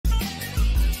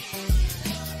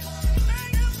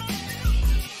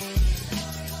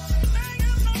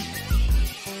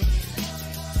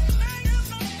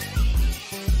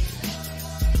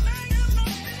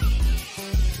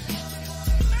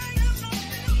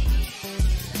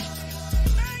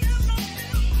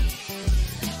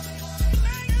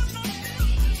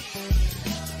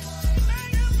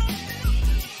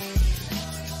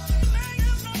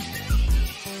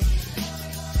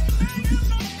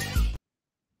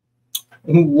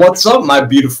What's up, my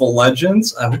beautiful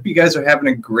legends? I hope you guys are having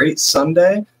a great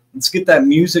Sunday. Let's get that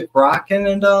music rocking,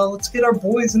 and let's get our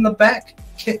boys in the back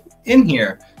in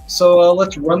here. So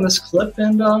let's run this clip,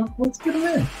 and let's get them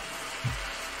in.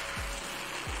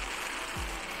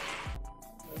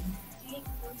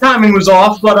 Timing was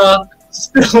off, but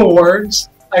still works.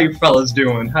 How you fellas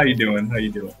doing? How you doing? How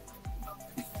you doing?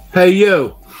 Hey,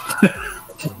 yo.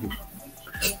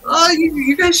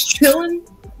 You guys chilling?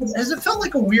 Has it felt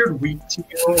like a weird week to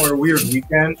you, or a weird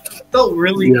weekend? I felt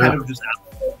really kind of just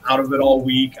out of it all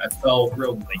week. I felt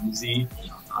real lazy.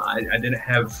 I didn't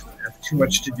have too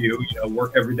much to do, you know,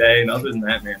 work every day. And other than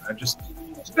that, man,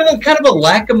 it's been kind of a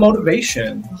lack of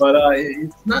motivation. But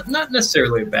it's not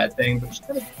necessarily a bad thing, but just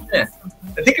kind of,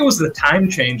 I think it was the time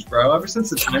change, bro. Ever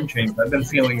since the time change, I've been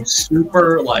feeling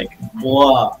super, like,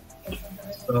 blah.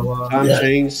 So, time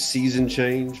change, season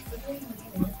change.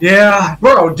 Yeah,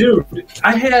 bro, dude,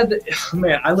 I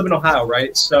live in Ohio,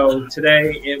 right? So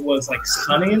today it was like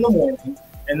sunny in the morning,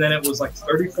 and then it was like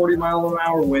 30-40 mile an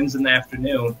hour winds in the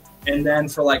afternoon, and then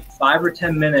for like 5 or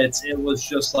 10 minutes it was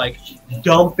just like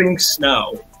dumping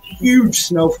snow, huge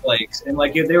snowflakes, and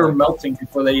like they were melting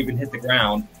before they even hit the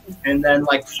ground. And then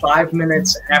like 5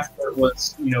 minutes after it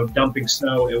was, you know, dumping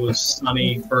snow, it was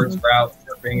sunny, birds were out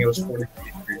chirping, it was 40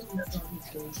 degrees.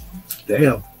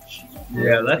 Damn.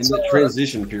 Yeah, that's in the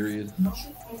transition period.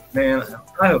 Man,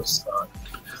 Ohio sucks.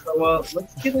 So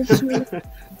let's get into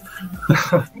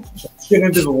let's get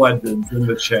into the legends in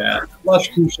the chat. Lush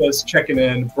Kushas checking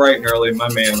in bright and early. My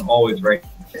man, always right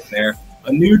in there.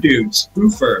 A new dude,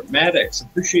 Spoofer, Maddox.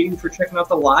 Appreciate you for checking out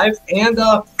the live. And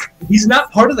he's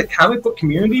not part of the comic book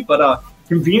community, but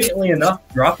conveniently enough,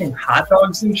 dropping hot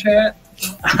dogs in chat.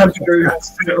 I'm sure you'll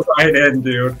fit right in,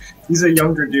 dude. He's a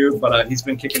younger dude, but he's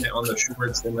been kicking it on the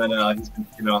shorts, and then he's been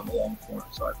kicking it on the long form,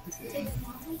 so I appreciate it.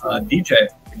 DJ,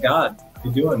 God, how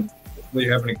you doing? Hopefully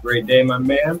you're having a great day, my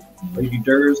man. Lady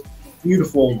Derrz,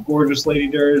 beautiful, gorgeous Lady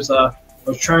Derrz. I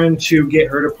was trying to get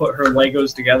her to put her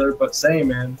Legos together, but same,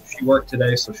 man. She worked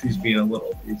today, so she's being a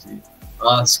little busy.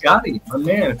 Scotty, my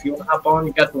man, if you want to hop on,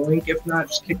 you got the link. If not,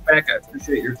 just kick back. I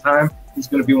appreciate your time. He's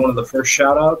going to be one of the first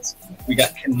shout-outs. We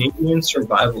got Canadian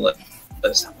Survivalist.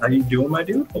 How you doing, my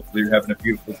dude? Hopefully you're having a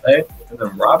beautiful day. And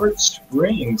then Robert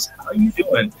Springs, how you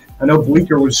doing? I know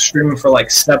Bleeker was streaming for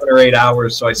like 7 or 8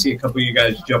 hours, so I see a couple of you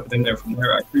guys jumping in there from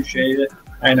there. I appreciate it.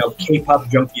 I know K-Pop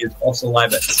Junkie is also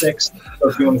live at 6, so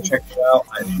if you want to check it out,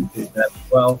 I appreciate that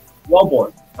as well.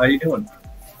 Wellborn, how you doing?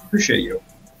 Appreciate you.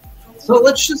 So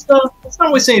let's just let's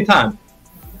not waste any time.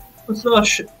 Let's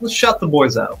shout the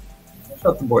boys out.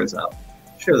 Shout the boys out.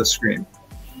 Share the screen.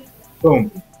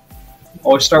 Boom.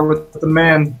 Always start with the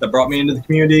man that brought me into the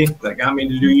community, that got me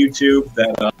to do YouTube,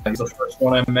 that he's the first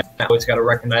one I met. I always got to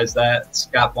recognize that.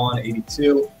 Scott Vaughn,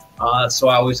 82. So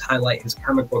I always highlight his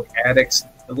comic book addicts.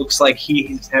 It looks like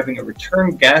he's having a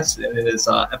return guest, and it is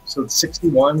episode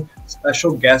 61,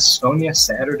 special guest Sonia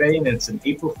Saturday, and it's an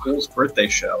April Fool's birthday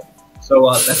show.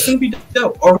 So that's going to be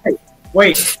dope. All right,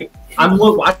 wait. I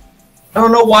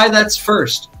don't know why that's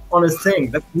first on his thing.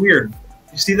 That's weird.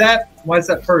 You see that? Why is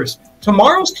that first?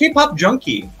 Tomorrow's K-Pop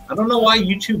Junkie. I don't know why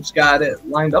YouTube's got it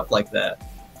lined up like that.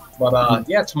 But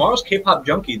yeah, tomorrow's K-Pop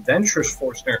Junkie, then Trish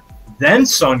Forstner, then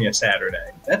Sonia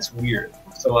Saturday. That's weird.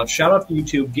 So shout out to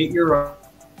YouTube. Get your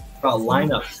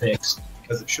lineup fixed,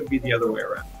 because it should be the other way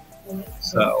around.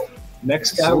 So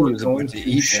next guy we're going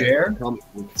to share.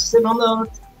 Sit on the...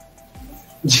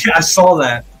 Yeah, I saw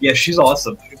that. Yeah, she's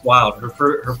awesome. She's wild. Her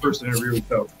first interview was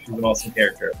dope. She's an awesome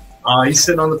character. He's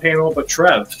sitting on the panel, but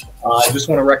Trev, I just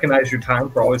want to recognize your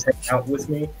time for always hanging out with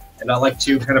me. And I like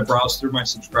to kind of browse through my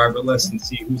subscriber list and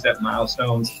see who's at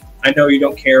milestones. I know you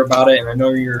don't care about it, and I know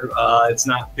you're it's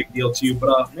not a big deal to you,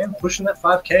 but man, pushing that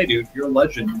 5K, dude. You're a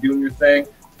legend. You're doing your thing.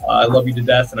 I love you to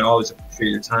death, and I always appreciate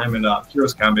your time. And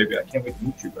HeroesCon, baby, I can't wait to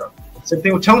meet you, bro. Same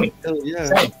thing with Tony. Hell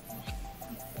yeah.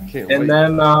 And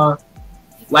then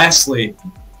lastly,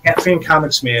 Caffeine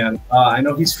Comics Man. I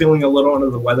know he's feeling a little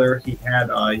under the weather. He's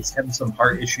having some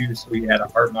heart issues, so he had a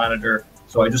heart monitor.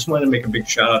 So I just wanted to make a big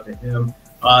shout out to him.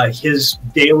 His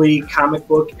daily comic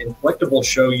book and collectible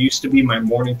show used to be my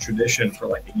morning tradition for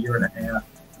like a year and a half.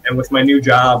 And with my new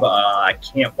job, I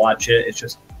can't watch it. It's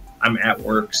just I'm at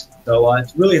work, so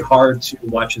it's really hard to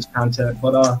watch his content.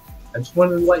 But I just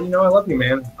wanted to let you know I love you,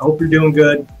 man. I hope you're doing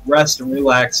good. Rest and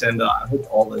relax, and I hope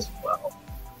all is well.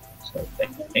 So,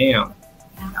 damn.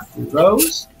 After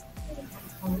those,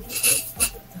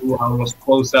 ooh, I almost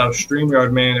closed out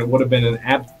StreamYard, man. It would have been an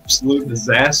absolute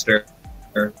disaster.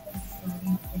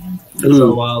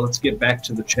 So let's get back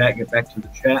to the chat.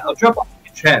 I'll jump off the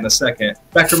chat in a second.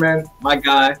 Beckerman, my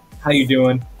guy, how you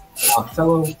doing?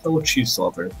 fellow Chiefs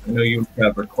lover. I know you and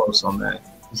Trev are close on that.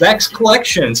 Zach's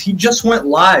Collections. He just went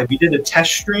live. He did a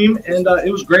test stream, and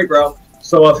it was great, bro.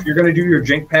 So if you're gonna do your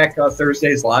Jink Pack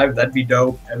Thursdays live, that'd be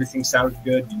dope. Everything sounded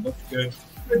good. You looked good.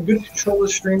 You had good control of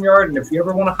StreamYard, and if you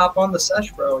ever want to hop on the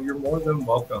Sesh, bro, you're more than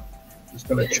welcome. Just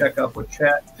gonna check up with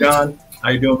chat. John, how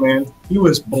you doing, man? He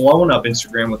was blowing up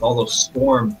Instagram with all those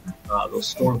storm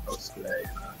posts today.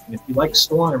 And if you like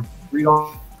Storm, read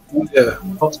all. Yeah.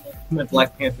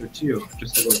 Black Panther too.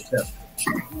 Just a little tip.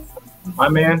 My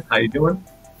man, how you doing?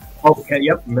 Okay,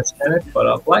 yep, Miss Bennett,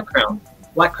 but Black Crown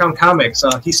Comics.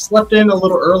 He slept in a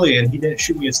little early and he didn't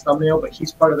shoot me his thumbnail, but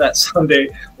he's part of that Sunday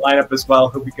lineup as well.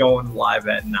 He'll be going live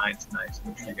at 9 tonight, so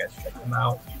make sure you guys check him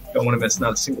out. Don't want to miss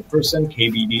not a single person.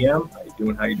 KBDM,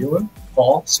 how you doing?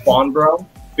 Paul, Spawn Bro,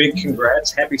 big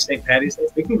congrats. Happy St. Patty's Day.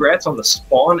 Big congrats on the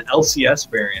Spawn LCS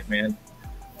variant, man.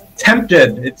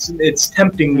 Tempted. It's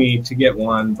tempting me to get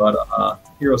one, but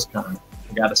Heroes Con.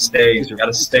 I gotta stay.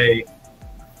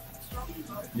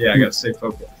 Yeah, I gotta stay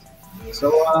focused. So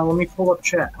let me pull up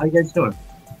chat. How you guys doing?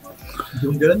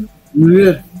 Doing good?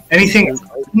 Yeah. Anything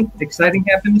exciting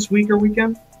happen this week or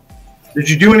weekend? Did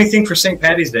you do anything for St.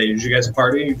 Patty's Day? Did you guys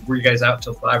party? Were you guys out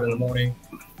till 5 in the morning,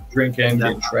 drinking,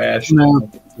 getting trashed? No.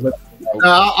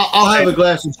 I'll have a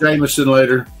glass of Jameson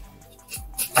later.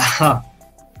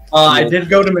 I did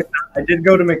go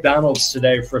to McDonald's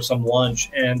today for some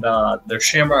lunch, and their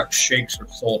Shamrock shakes are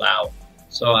sold out.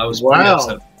 So I was pretty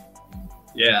upset.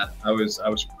 Yeah, I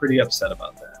was pretty upset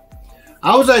about that.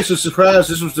 I was actually surprised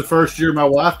this was the first year my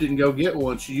wife didn't go get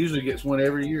one. She usually gets one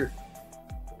every year.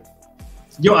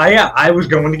 I was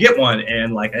going to get one,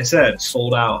 and like I said,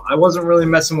 sold out. I wasn't really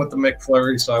messing with the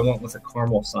McFlurry, so I went with a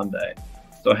caramel sundae.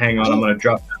 So hang on, I'm going to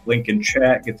drop that link in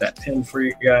chat, get that pin for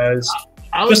you guys.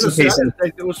 I was just didn't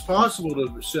think it was possible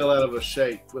to sell out of a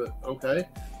shake, but okay.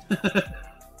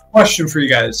 Question for you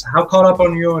guys: how caught up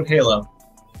on you on Halo?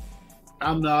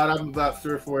 I'm not. I'm about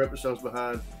 3 or 4 episodes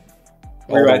behind.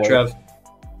 Where you at, Trev?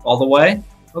 All the way?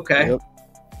 Okay. Yep.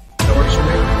 That works for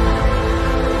me.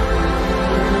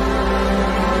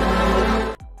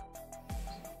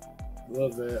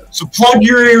 Love that. So plug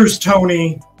your ears,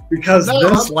 Tony, because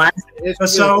this last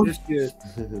episode,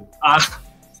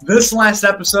 this last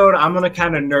episode, I'm gonna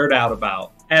kind of nerd out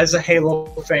about. As a Halo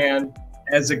fan,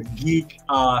 as a geek,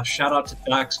 shout out to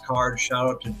Doc's Card, shout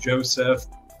out to Joseph.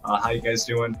 How you guys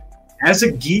doing? As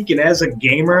a geek and as a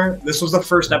gamer, this was the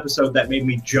first episode that made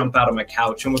me jump out of my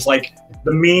couch and was like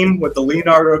the meme with the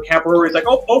Leonardo DiCaprio where he's like,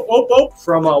 oh,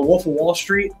 from Wolf of Wall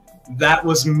Street. That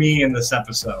was me in this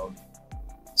episode.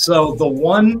 So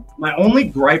my only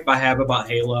gripe I have about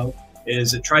Halo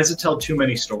is it tries to tell too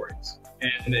many stories.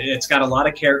 And it's got a lot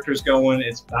of characters going,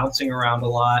 it's bouncing around a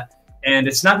lot, and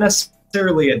it's not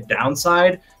necessarily a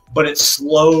downside, but it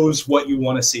slows what you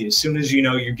want to see. As soon as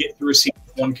you get through a scene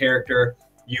with one character,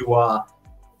 you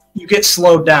get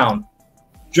slowed down.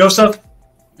 Joseph,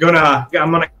 I'm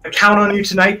gonna count on you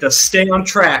tonight to stay on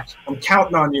track. I'm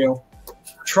counting on you.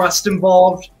 Trust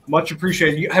involved, much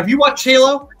appreciated. Have you watched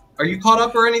Halo? Are you caught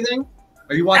up or anything?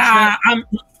 Are you watching it?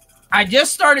 I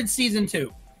just started season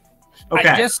 2. Okay.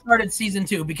 I just started season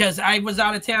 2 because I was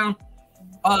out of town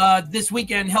this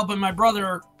weekend helping my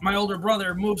older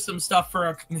brother, move some stuff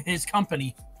for his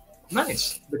company.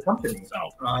 Nice, the company. So,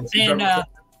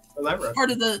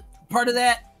 part of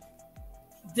that,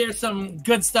 there's some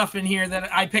good stuff in here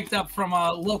that I picked up from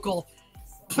a local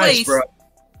place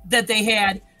that they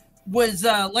had. Was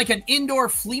like an indoor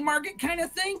flea market kind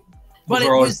of thing, but it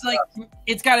was like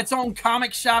it's got its own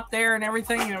comic shop there and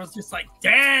everything. And it was just like,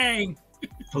 dang.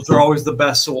 Those are always the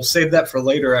best, so we'll save that for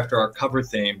later after our cover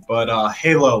theme. But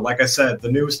Halo, like I said,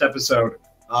 the newest episode,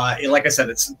 like I said,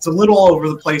 it's a little all over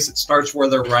the place. It starts where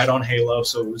they're right on Halo,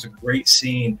 so it was a great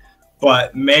scene.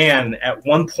 But man, at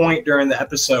one point during the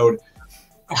episode,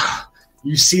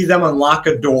 you see them unlock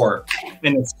a door,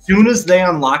 and as soon as they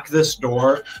unlock this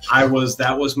door,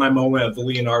 that was my moment of the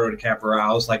Leonardo DiCaprio.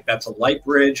 I was like, that's a light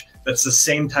bridge. That's the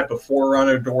same type of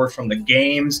Forerunner door from the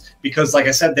games, because like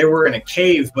I said, they were in a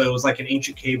cave, but it was like an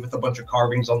ancient cave with a bunch of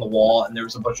carvings on the wall, and there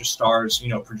was a bunch of stars,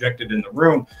 projected in the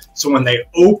room. So when they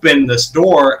opened this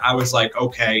door, I was like,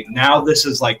 okay, now this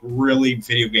is like really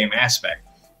video game aspect.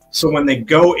 So when they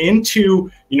go into,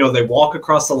 they walk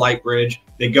across the light bridge,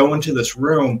 they go into this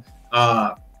room.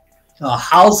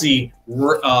 Halsey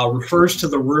refers to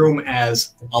the room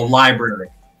as a library.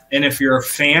 And if you're a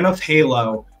fan of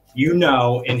Halo,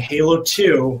 in Halo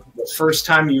 2, the first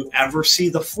time you ever see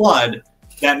the Flood,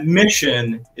 that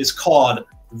mission is called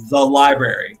The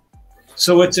Library.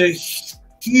 So it's a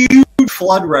huge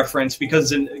Flood reference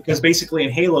because basically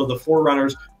in Halo, the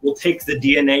Forerunners will take the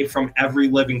DNA from every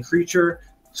living creature,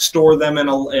 store them in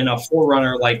a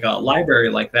Forerunner like a library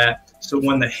like that. So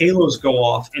when the halos go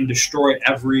off and destroy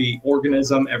every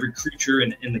organism, every creature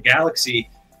in the galaxy,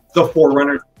 the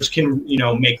Forerunners can, you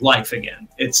know, make life again.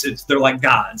 They're like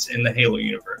gods in the Halo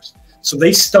universe. So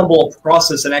they stumble across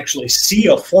this and actually see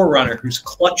a Forerunner who's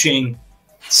clutching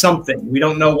something. We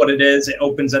don't know what it is. It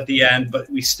opens at the end, but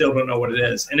we still don't know what it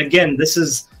is. And again, this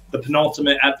is the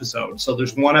penultimate episode. So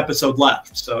there's one episode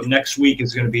left. So next week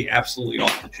is going to be absolutely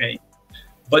off the chain.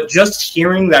 But just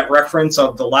hearing that reference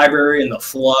of the library and the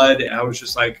flood, I was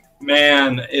just like,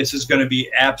 man, this is going to be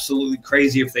absolutely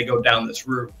crazy if they go down this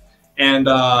route. And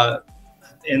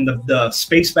in the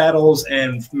space battles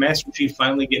and Master Chief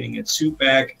finally getting his suit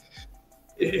back,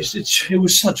 it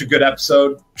was such a good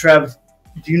episode. Trev,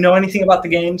 do you know anything about the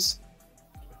games?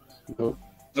 Nope.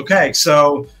 Okay,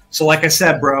 so like I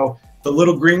said, bro, the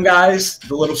little green guys,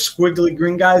 the little squiggly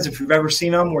green guys, if you've ever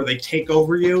seen them, where they take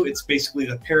over you, it's basically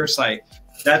the parasite.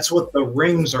 That's what the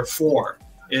rings are for,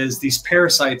 is these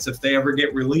parasites, if they ever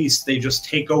get released, they just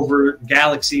take over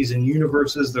galaxies and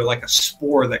universes. They're like a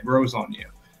spore that grows on you.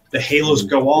 The halos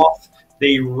go off,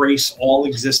 they erase all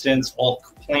existence, all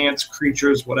plants,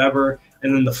 creatures, whatever,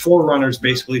 and then the Forerunners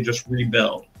basically just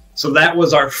rebuild. So that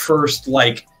was our first,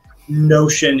 like,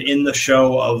 notion in the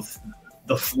show of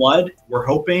the flood, we're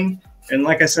hoping. And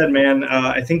like I said, man,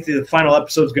 I think the final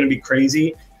episode is going to be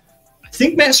crazy. I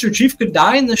think Master Chief could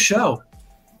die in the show.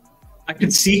 I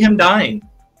could see him dying.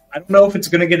 I don't know if it's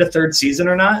going to get a third season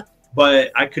or not,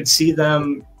 but I could see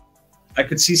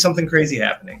something crazy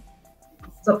happening.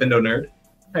 What's up, Indo Nerd?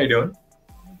 How you doing?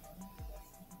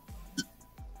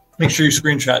 Make sure you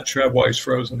screenshot Trev while he's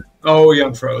frozen. Oh, yeah,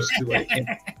 I'm froze. Too late.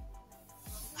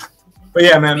 But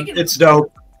yeah, man, it's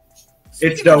dope.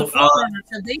 It's dope.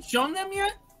 Have they shown them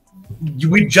yet?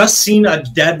 We just seen a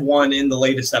dead one in the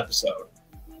latest episode.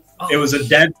 It was a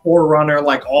dead Forerunner,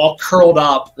 like all curled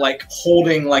up, like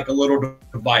holding like a little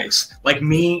device. Like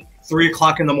me, 3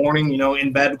 o'clock in the morning, you know,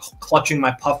 in bed, clutching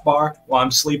my puff bar while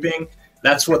I'm sleeping.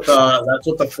 That's what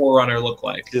the Forerunner looked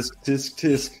like. Tisk, tisk,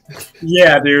 tisk.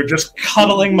 Yeah, dude, just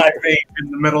cuddling my vape in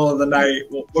the middle of the night,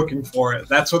 looking for it.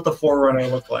 That's what the Forerunner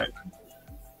looked like.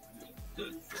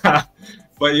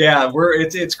 But yeah,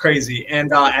 it's crazy.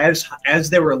 And as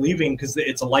they were leaving, because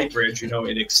it's a light bridge, you know,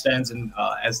 it extends, and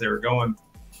as they were going,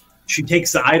 she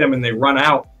takes the item and they run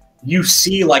out. You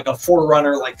see like a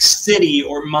Forerunner like city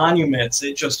or monuments.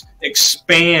 It just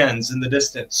expands in the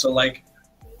distance. So like,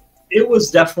 it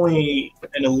was definitely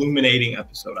an illuminating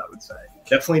episode, I would say.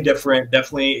 Definitely different.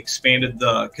 Definitely expanded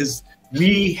because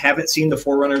we haven't seen the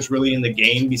Forerunners really in the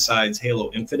game besides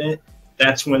Halo Infinite.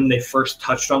 That's when they first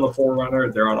touched on the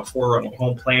Forerunner. They're on a Forerunner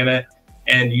home planet,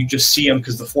 and you just see them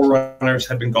because the Forerunners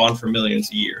have been gone for millions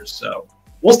of years. So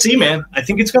we'll see, man. I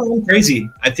think it's going to be crazy.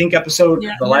 I think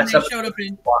the last episode.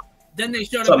 Then they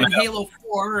showed up in Halo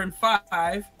 4 and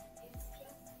 5.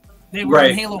 They were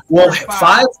in Halo 4 well, and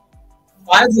 5.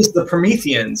 5 was the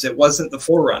Prometheans. It wasn't the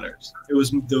Forerunners. It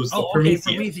was the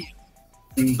Prometheans.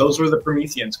 And those were the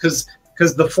Prometheans. Because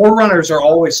the Forerunners are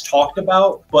always talked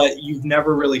about, but you've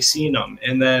never really seen them.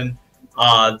 And then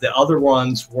the other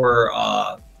ones were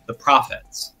the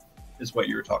Prophets, is what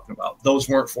you were talking about. Those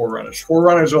weren't Forerunners.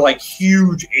 Forerunners are like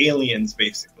huge aliens,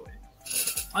 basically.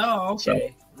 Oh, okay.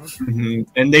 So,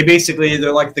 and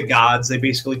they're like the gods. They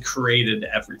basically created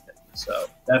everything. So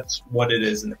that's what it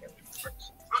is in the Halo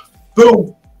universe.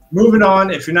 Boom. Moving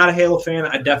on. If you're not a Halo fan,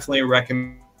 I definitely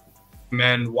recommend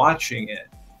watching it.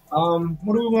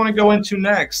 What do we want to go into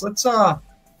next? What's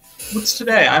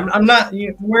today? I'm not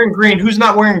wearing green. Who's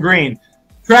not wearing green?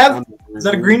 Trev, is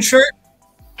that a green shirt?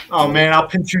 Oh man, I'll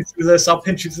pinch you through this. I'll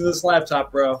pinch you through this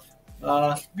laptop, bro.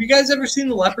 Have you guys ever seen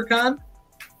the Leprechaun?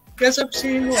 You guys ever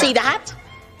seen the See that?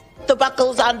 The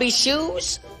buckles on me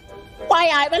shoes? Why,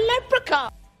 I'm a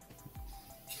leprechaun.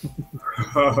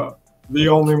 The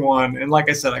only one. And like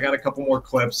I said, I got a couple more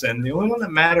clips, and the only one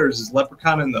that matters is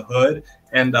Leprechaun in the Hood,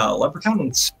 and Leprechaun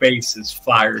in Space is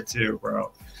fire too,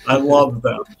 bro. I love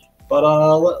them. But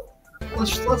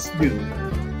let's do this.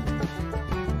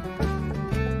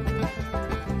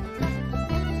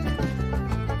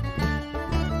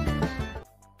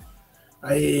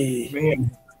 Hey.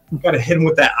 Man, you gotta hit him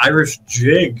with that Irish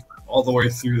jig all the way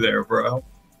through there, bro.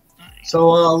 So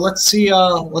let's see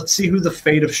who the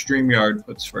fate of StreamYard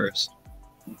puts first.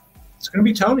 It's gonna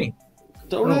be Tony.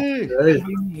 Tony,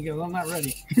 I'm not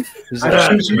ready.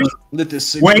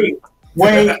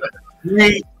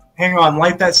 Wait, hang on.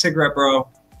 Light that cigarette, bro.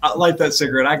 Light that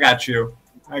cigarette. I got you.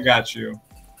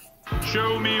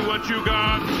 Show me what you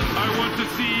got. I want to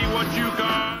see what you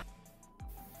got.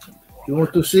 You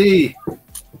want to see?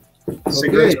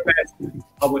 Cigarettes,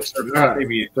 public service,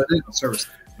 maybe service.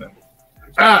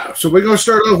 So we're going to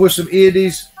start off with some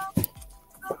indies.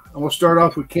 I'm going to start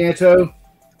off with Kanto.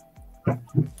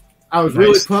 I was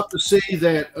really pumped to see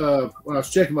that when I was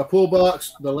checking my pull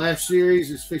box, the last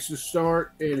series is fixing to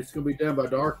start, and it's going to be done by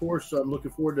Dark Horse. So I'm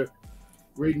looking forward to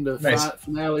reading the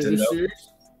finale of this series.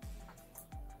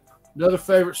 Another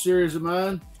favorite series of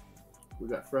mine, we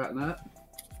got Fright Night.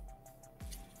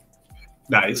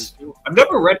 Nice. I've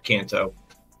never read Kanto.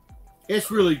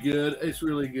 It's really good. It's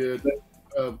really good.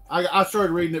 I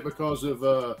started reading it because of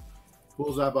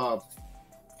Bullseye Bob.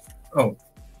 Oh.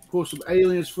 Pull some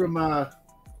aliens from my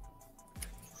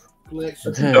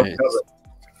collection. That's a dope cover.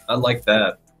 I like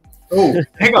that. Oh,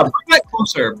 hang on. Bring that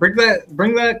closer. Bring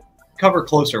that cover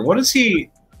closer. What is he?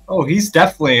 Oh, he's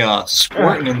definitely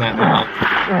squirting in that mouth.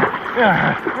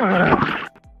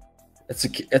 That's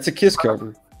a kiss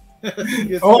cover.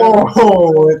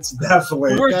 Oh, it's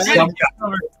definitely some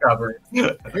cover.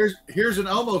 Here's an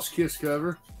almost kiss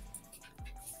cover.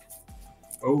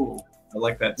 Oh, I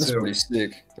like that too. That's pretty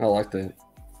sick. I like that.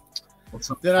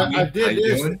 Then I did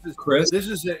this. Chris? This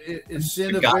is an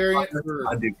incentive variant for.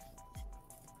 I do.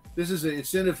 This is an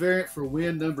incentive variant for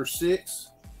Wind number 6.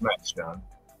 Nice, John.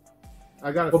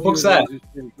 I got a what few book's that?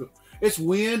 It's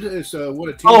Wind. It's what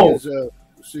a team is.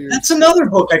 Series. That's another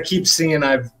book I keep seeing.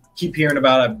 I keep hearing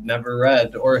about. I've never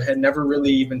read or had never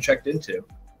really even checked into.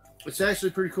 It's actually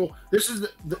pretty cool. This is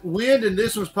the Wind, and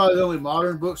this was probably the only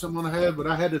modern books I'm going to have, but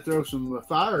I had to throw some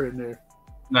fire in there.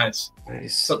 Nice.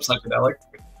 Some psychedelic.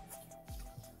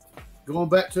 Going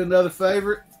back to another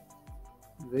favorite,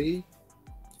 V.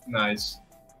 Nice.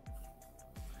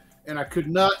 And I could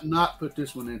not put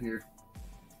this one in here.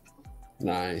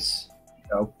 Nice.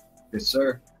 No. Yes,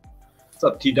 sir. What's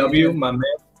up, TW, my man?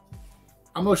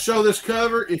 I'm going to show this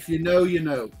cover. If you know, you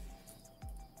know.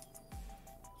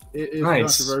 It is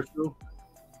controversial.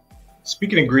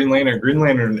 Speaking of Green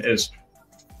Lantern is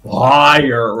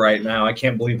fire right now. I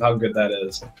can't believe how good that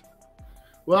is.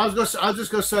 Well, I was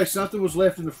just gonna say something was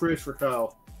left in the fridge for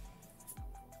Kyle.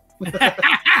 I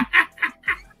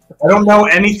don't know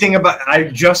anything about. I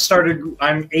just started.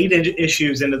 I'm 8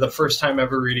 issues into the first time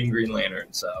ever reading Green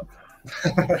Lantern. So,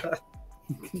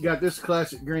 you got this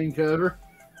classic green cover.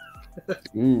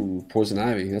 Ooh, Poison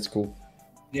Ivy. That's cool.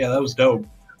 Yeah, that was dope.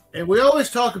 And we always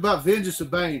talk about Vengeance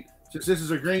of Bane. Since this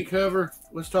is a green cover,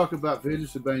 let's talk about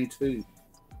Vengeance of Bane too.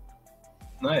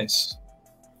 Nice.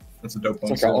 That's a dope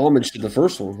one. It's like an homage to the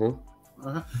first one,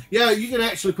 huh? Yeah, you can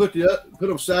actually put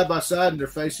them side by side and they're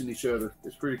facing each other.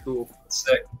 It's pretty cool.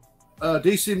 Sick.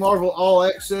 DC Marvel All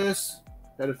Access.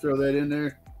 Had to throw that in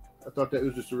there. I thought that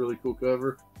was just a really cool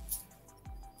cover.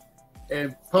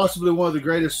 And possibly one of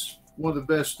the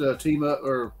best team ups,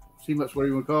 whatever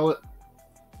you want to call it.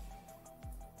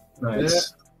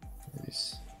 Nice.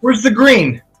 Nice. Where's the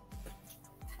green?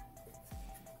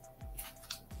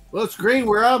 Well, it's green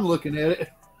where I'm looking at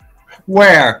it.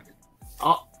 Where?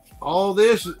 All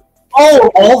this.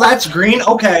 Oh, all that's green?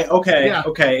 Okay. Yeah.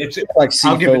 Okay. It's like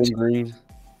seafoam green.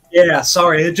 Yeah,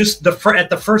 sorry. It just at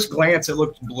the first glance it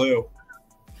looked blue.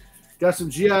 Got some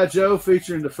G.I. Joe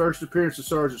featuring the first appearance of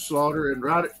Sergeant Slaughter,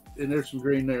 and there's some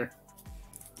green there.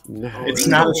 Nice. It's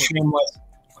not a shameless.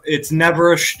 It's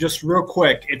never just real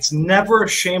quick. It's never a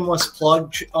shameless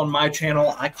plug on my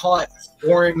channel. I call it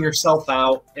pouring yourself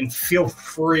out, and feel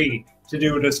free to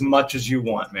do it as much as you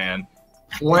want, man.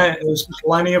 There's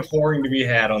plenty of whoring to be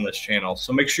had on this channel,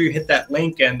 so make sure you hit that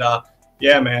link. And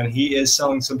yeah, man, he is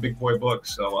selling some big boy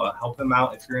books, so help him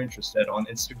out if you're interested on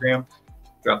Instagram.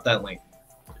 Drop that link.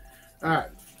 All right,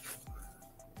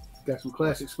 got some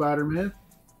classic Spider-Man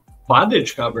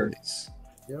bondage cover.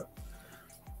 Yep.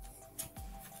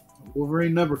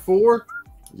 Wolverine number 4.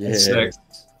 Yeah. Sick.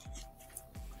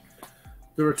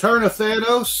 The Return of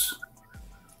Thanos.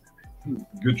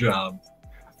 Good job.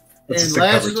 That's and a sick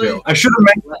lastly, cover too. I should have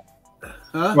made.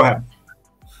 Huh? Go ahead.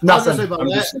 Nothing.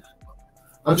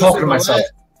 I'm talking to myself.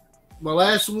 My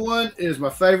last one is my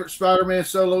favorite Spider-Man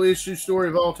solo issue story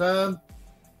of all time.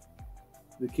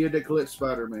 The Kid That Collects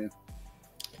Spider-Man.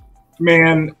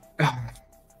 Man,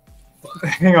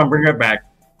 hang on, bring it back.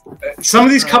 Some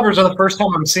of these covers are the first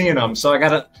time I'm seeing them, so I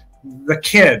got the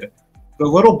kid, the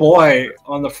little boy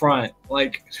on the front.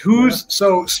 Like,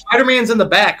 so Spider-Man's in the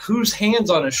back. Whose hand's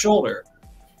on his shoulder?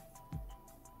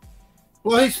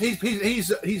 Well,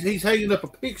 he's hanging up a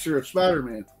picture of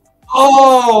Spider-Man.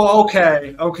 Oh,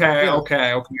 okay.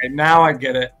 Now I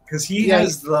get it, because he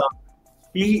has the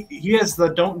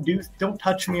don't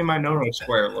touch me in my no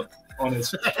square look on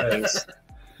his face.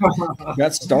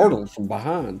 Got startled from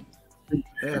behind.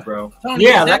 Yeah, bro.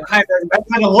 Yeah, that kind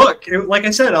of look. Like I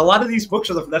said, a lot of these books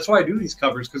are that's why I do these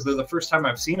covers, because they're the first time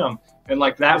I've seen them. And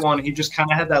like that one, he just kind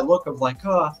of had that look of like,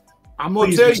 oh. I'm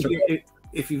gonna tell you,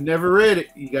 if you've never read it,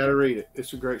 you got to read it.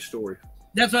 It's a great story.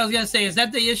 That's what I was gonna say. Is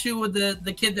that the issue with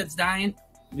the kid that's dying?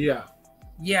 Yeah.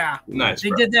 Yeah. Nice. They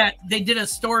did that. They did a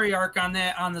story arc on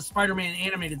that on the Spider-Man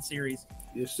animated series.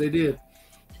 Yes, they did.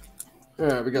 All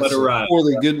right, we got Let it some ride.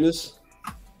 poorly goodness.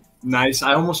 Nice.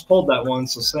 I almost pulled that one,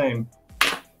 so same.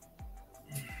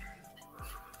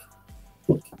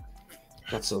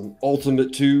 Got some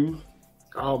Ultimate 2.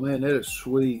 Oh man, that is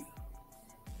sweet.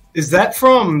 Is that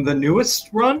from the newest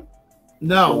run?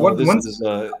 No, What- This when's- is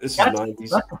That's-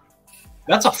 90s.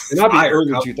 That's a It might be fire.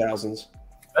 early 2000s.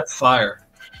 That's fire.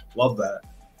 Love that.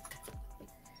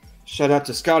 Shout out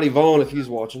to Scotty Vaughn if he's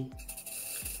watching.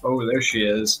 Oh, there she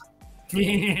is.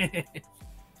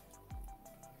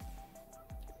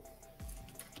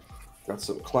 Got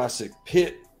some classic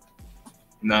Pit.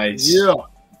 Nice. yeah.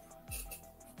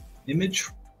 Image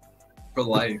for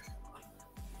life.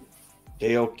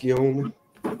 Gail Keown.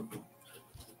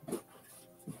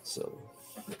 So,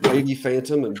 Lady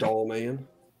Phantom and Doll Man.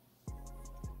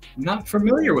 Not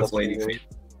familiar with Lady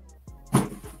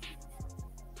Phantom.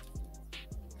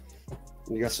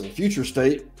 You got some Future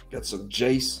State. Got some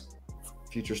Jace.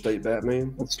 Future State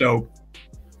Batman. That's dope.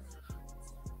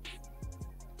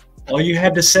 All you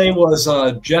had to say was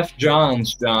Jeff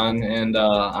Johns, John, and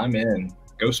I'm in.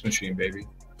 Ghost Machine, baby.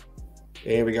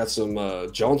 And we got some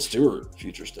Jon Stewart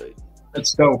Future State.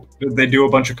 That's dope. Did they do a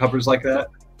bunch of covers like that?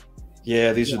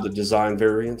 Yeah, these are the design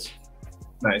variants.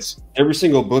 Nice. Every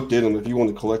single book did them. If you want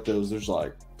to collect those, there's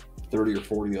like 30 or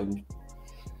 40 of them.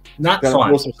 Not Got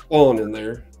fun. some Spawn in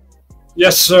there.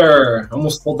 Yes, sir.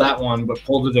 Almost pulled that one, but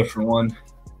pulled a different one.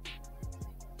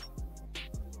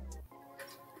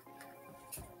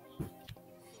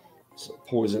 Some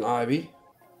Poison Ivy.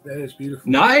 That is beautiful.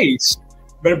 Nice.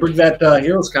 Better bring that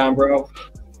Heroes Con, bro.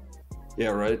 Yeah,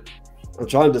 right. I'm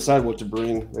trying to decide what to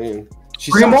bring. Man,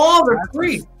 she Bring them signed all. They're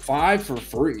free. 5 for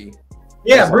free.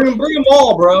 Yeah, bring them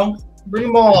all, bro. Bring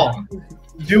them all.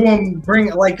 Do them. Bring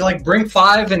bring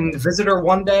 5 and visit her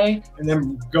one day, and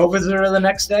then go visit her the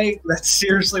next day. That's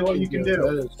seriously what you can do.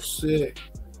 That is sick.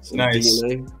 Some Nice.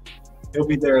 DNA. He'll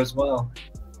be there as well.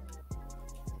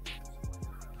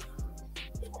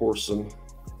 Of course, some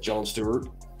Jon Stewart.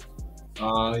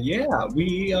 Yeah,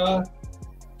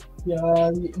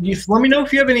 you let me know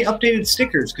if you have any updated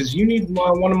stickers, because you need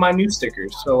one of my new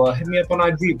stickers. So hit me up on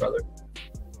IG, brother.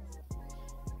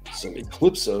 Some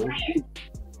Eclipso.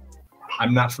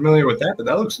 I'm not familiar with that, but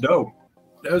that looks dope.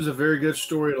 That was a very good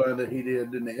storyline that he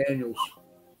did in the annuals.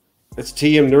 That's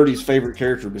TM Nerdy's favorite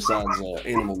character besides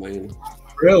Animal Man.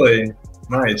 Really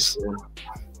nice.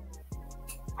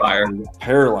 Fire.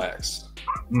 Parallax.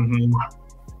 Mm-hmm.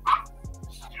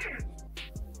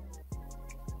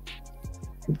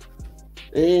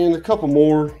 And a couple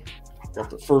more. Got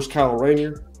the first Kyle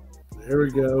Rayner. There we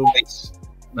go. Nice.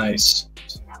 Nice.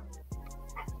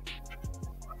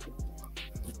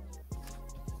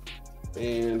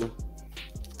 And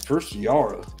first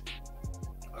Yara.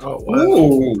 Oh, wow.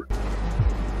 Ooh.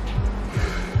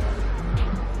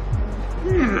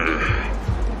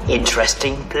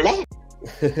 Interesting play.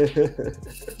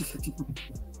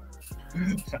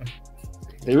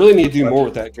 They really need to do more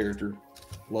with that character.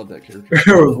 Love that character.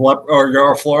 Or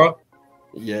Yara Flora.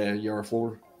 Yeah, Yara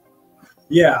Floor.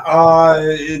 Yeah,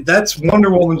 that's Wonder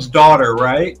Woman's daughter,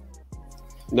 right?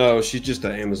 No, she's just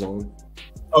an Amazon.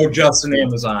 Oh, just an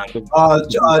Amazon.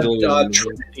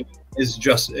 Trinity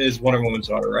is Wonder Woman's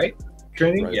daughter, right?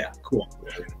 Trinity? Right. Yeah, cool.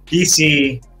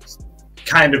 DC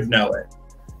kind of know it.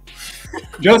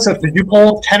 Joseph, did you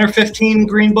pull 10 or 15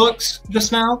 green books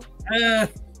just now?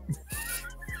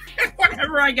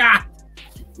 Whatever I got.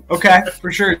 Okay, for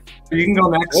sure. You can go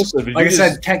next. Joseph, did Like I you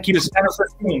said, keep us 10 or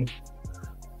 15.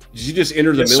 Did you just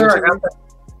enter the Yes, sir. military?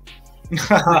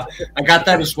 I got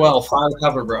that as well. File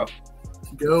cover, bro.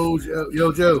 Yo,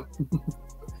 Joe.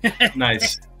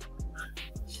 Nice.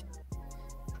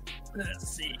 Let's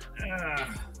see.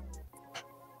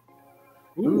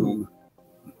 Ooh.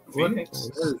 Phoenix.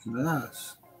 That is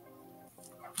nice.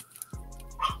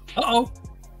 Uh-oh.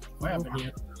 What happened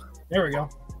here? There we go.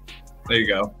 There you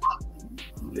go.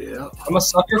 Yeah. I'm a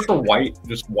sucker for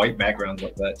just white backgrounds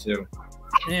like that, too.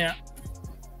 Yeah.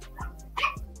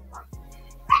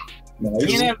 Nice.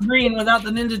 Can't have green without the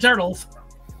Ninja Turtles.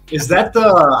 Is that the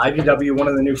IDW one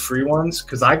of the new free ones?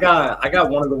 Because I got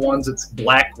one of the ones that's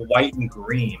black, white, and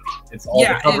green. It's all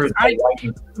Yeah, the covers are white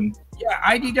and green. Yeah,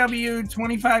 IDW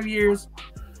 25 years.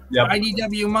 Yep.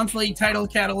 IDW monthly title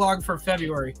catalog for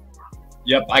February.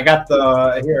 Yep, I got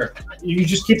the here. You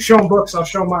just keep showing books, I'll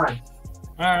show mine.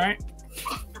 All right.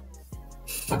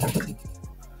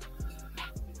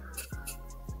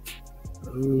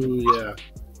 Ooh,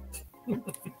 yeah.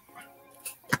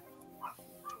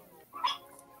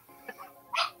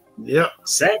 Yep.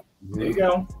 Set. There you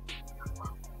go.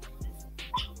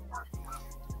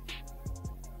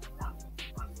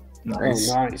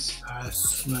 Nice. Oh,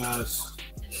 nice. Nice.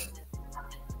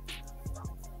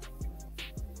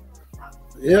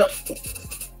 Yep.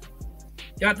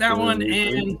 Got that one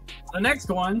and the next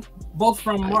one, both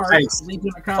from Mark. Nice.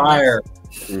 Legion of Comics.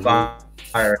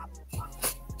 Fire.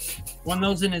 Won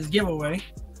those in his giveaway.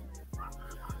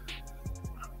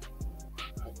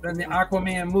 Then the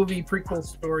Aquaman movie prequel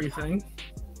story thing.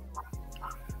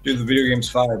 Dude, the video game's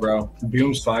fire, bro.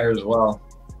 Doom's fire as well.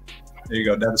 There you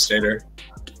go, Devastator.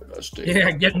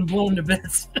 Yeah, getting blown to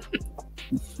bits.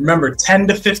 Remember, 10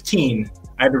 to 15.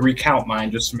 I had to recount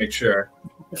mine just to make sure.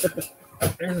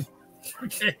 Okay.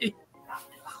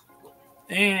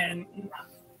 And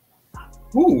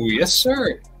ooh, yes,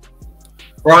 sir.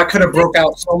 Bro, I could have broke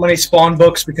out so many Spawn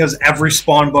books because every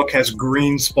Spawn book has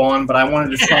green Spawn, but I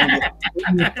wanted to try and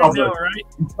get I know, right?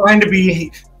 I'm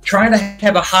trying to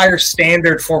have a higher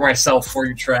standard for myself for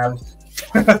you, Trev.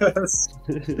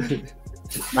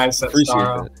 Nice, Appreciate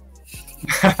Starro.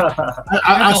 that.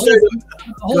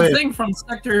 The whole thing from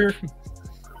Sector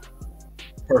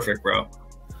Perfect, bro.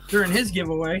 during his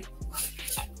giveaway.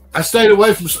 I stayed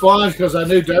away from Spawn because I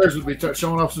knew Derrz would be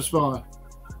showing off some Spawn.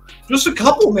 Just a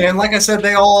couple, man. Like I said,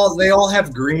 they all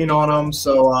have green on them,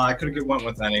 so I could have went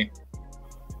with any.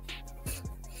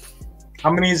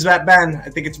 How many has that been? I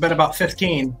think it's been about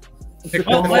 15. Pick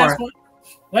one more.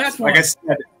 Last one.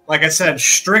 Like I said,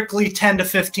 strictly 10 to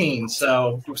 15.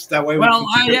 So that way. Well,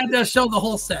 I had to show the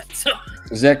whole set. So.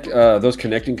 Is that those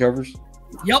connecting covers?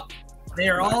 Yep, they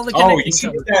are all the. Oh, you see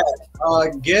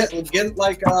that? Get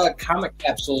like comic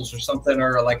capsules or something,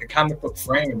 or like a comic book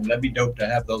frame. That'd be dope to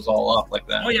have those all up like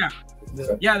that. Oh yeah,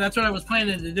 yeah. That's what I was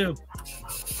planning to do.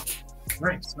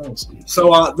 Nice.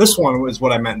 So this one was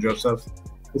what I meant, Joseph.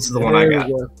 This is the one I got.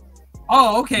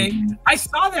 Oh, okay. I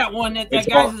saw that one at that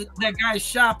guy's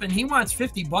shop, and he wants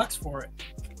 $50 for it.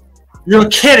 You're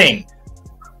kidding.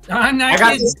 I'm not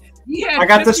kidding. He had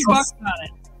 $50 on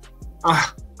it.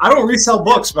 I don't resell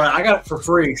books, but I got it for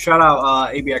free. Shout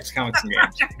out ABX Comics and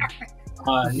Games.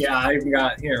 Yeah, I even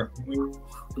got here.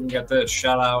 We got this.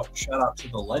 Shout out to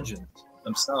the legends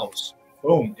themselves.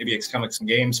 Boom, ABX Comics and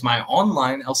Games, my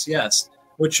online LCS,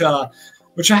 which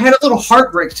I had a little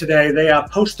heartbreak today. They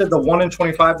posted the 1 in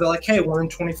 25. They're like, hey, 1 in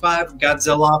 25,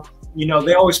 Godzilla. You know,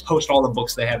 they always post all the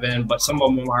books they have in, but some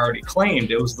of them are already claimed.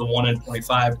 It was the 1 in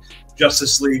 25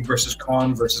 Justice League versus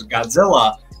Kong versus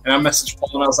Godzilla. And I messaged Paul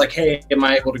and I was like, hey, am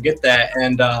I able to get that?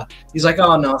 And he's like,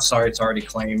 oh, no, sorry, it's already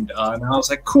claimed. And I was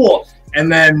like, cool.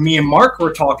 And then me and Mark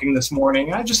were talking this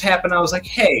morning. I was like,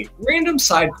 hey, random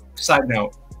side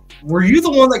note. Were you the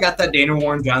one that got that Dana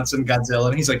Warren Johnson Godzilla?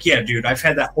 And he's like, yeah, dude, I've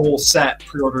had that whole set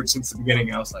pre-ordered since the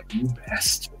beginning. I was like, you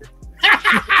bastard.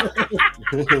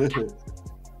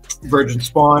 Virgin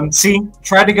Spawn. See,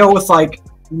 tried to go with like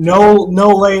no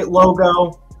late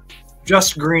logo,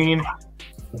 just green.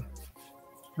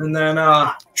 And then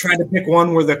tried to pick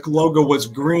one where the logo was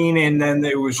green and then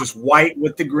it was just white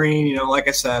with the green. You know, like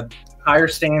I said, higher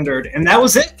standard. And that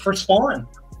was it for Spawn.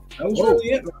 That was really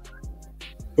it.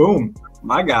 Boom.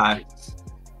 My guy.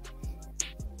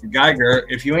 Geiger,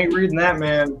 if you ain't reading that,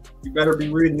 man, you better be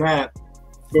reading that.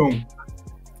 Boom.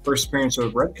 First appearance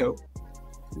of Redcoat.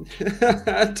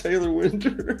 Taylor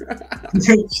Winter.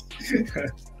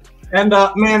 And,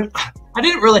 man, I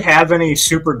didn't really have any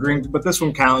super green, but this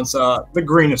one counts. The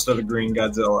greenest of the green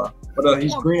Godzilla. But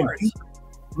he's green and pink.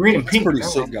 Green and pink. Pretty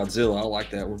sick Godzilla. I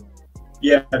like that one.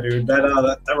 Yeah, dude.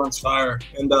 That runs fire.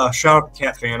 And shout out to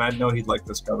Cat Fan. I know he'd like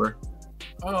this cover.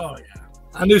 Oh, yeah.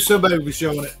 I knew somebody would be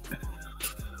showing it.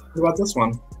 What about this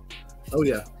one? Oh,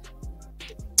 yeah.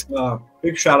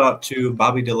 Big shout out to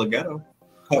Bobby DeLaGhetto.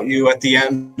 Caught you at the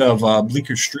end of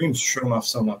Bleaker Streams showing off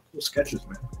some cool sketches,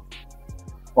 man.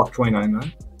 Walk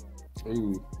 29.9.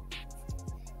 Ooh.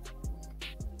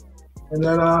 And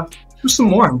then there's some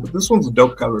more, but this one's a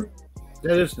dope cover.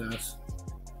 That is nice.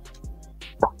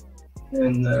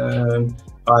 And then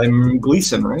I'm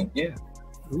Gleason, right? Yeah.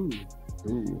 Ooh.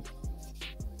 Ooh.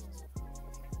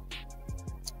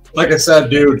 Like I said,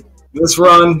 dude, this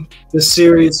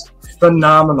series,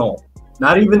 phenomenal.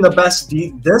 Not even the best.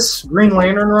 This Green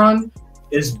Lantern run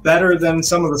is better than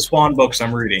some of the Spawn books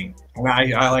I'm reading. And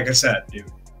I like I said,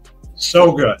 dude,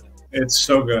 so good. It's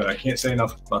so good. I can't say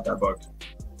enough about that book.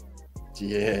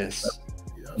 Yes.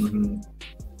 Mm-hmm.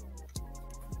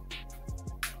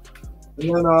 And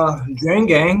then Jane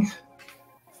Gang.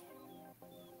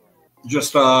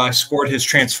 Just I scored his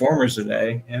Transformers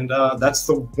today, and that's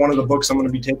one of the books I'm going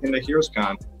to be taking to Heroes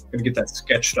Con. Going to get that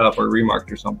sketched up or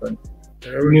remarked or something.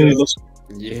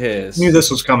 Yes. Knew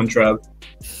this was coming, Trev.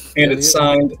 And it's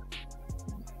signed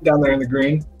down there in the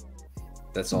green.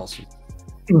 That's awesome.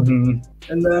 And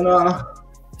then,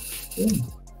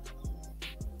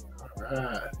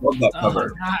 Right. love that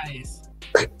cover. Nice.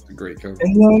 It's a great cover.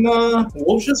 And then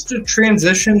we'll just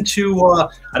transition to.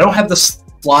 I don't have the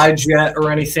slides yet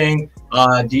or anything.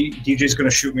 DJ's going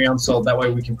to shoot me on, so that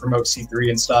way we can promote C3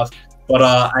 and stuff. But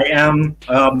I am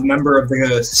a member of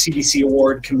the CDC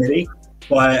Award Committee,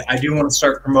 but I do want to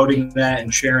start promoting that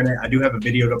and sharing it. I do have a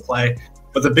video to play.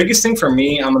 But the biggest thing for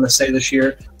me, I'm going to say this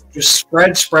year, just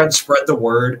spread the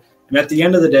word. And at the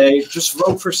end of the day, just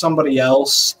vote for somebody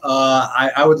else.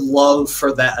 I would love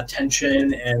for that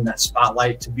attention and that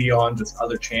spotlight to be on just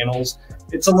other channels.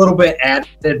 It's a little bit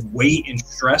added weight and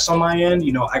stress on my end.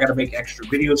 You know, I got to make extra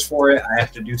videos for it. I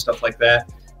have to do stuff like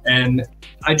that. And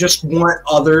I just want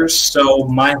others. So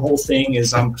my whole thing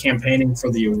is I'm campaigning for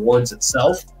the awards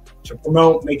itself to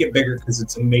promote, make it bigger because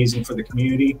it's amazing for the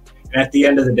community. And at the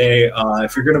end of the day,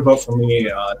 if you're going to vote for me,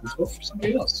 just vote for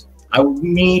somebody else.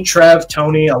 Me, Trev,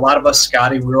 Tony, a lot of us,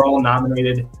 Scotty, we were all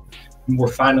nominated. We're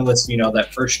finalists, you know,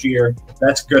 that first year.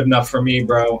 That's good enough for me,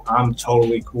 bro. I'm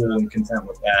totally cool and content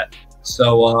with that.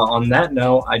 So on that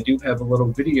note, I do have a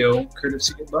little video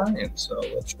courtesy of Brian. So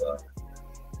let's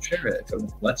share it if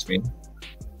it lets me.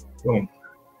 Boom.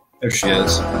 There she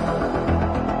is.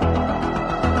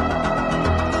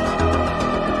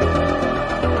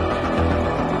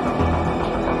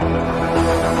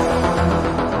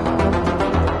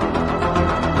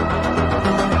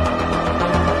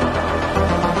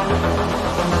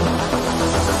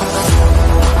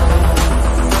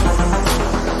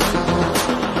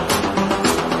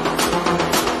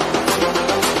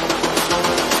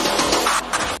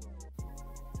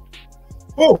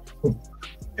 Oh,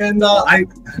 and I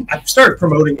started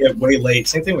promoting it way late.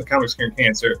 Same thing with Comics Cure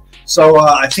Cancer. So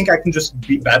I think I can just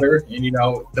be better. And, you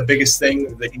know, the biggest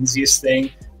thing, the easiest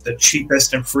thing, the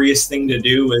cheapest and freest thing to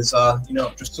do is, you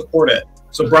know, just support it.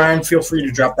 So, Brian, feel free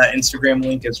to drop that Instagram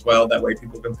link as well. That way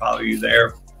people can follow you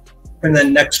there. And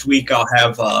then next week I'll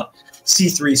have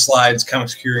C3 slides,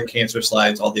 Comics Cure Cancer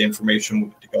slides, all the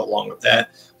information to go along with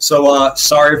that. So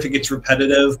sorry if it gets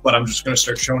repetitive, but I'm just going to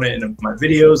start showing it in my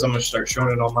videos. I'm going to start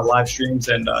showing it on my live streams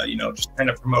and, you know, just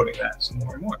kind of promoting that some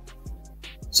more and more.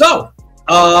 So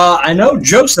I know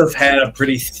Joseph had a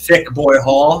pretty thick boy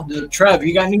haul. Trev,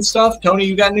 you got new stuff? Tony,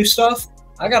 you got new stuff?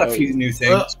 I got a few new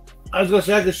things. I was going to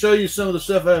say I could show you some of the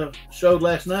stuff I showed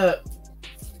last night.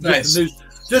 Nice.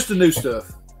 Just the new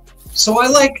stuff. So I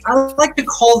like to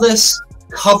call this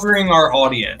covering our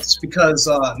audience because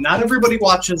not everybody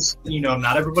watches, you know,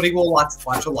 not everybody will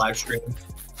watch a live stream.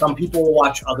 Some people will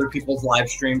watch other people's live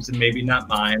streams and maybe not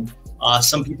mine.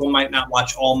 Some people might not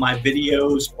watch all my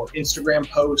videos or Instagram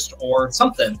posts or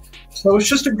something. So it's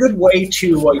just a good way to,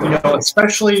 you know,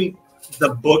 especially the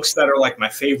books that are like my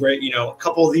favorite, you know, a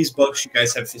couple of these books you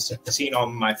guys have seen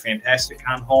on my Fantastic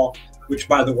Con haul, which,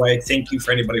 by the way, thank you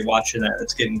for anybody watching that.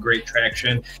 It's getting great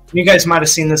traction. You guys might have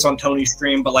seen this on Tony's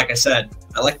stream, but like I said,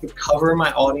 I like to cover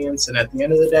my audience. And at the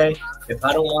end of the day, if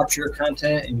I don't watch your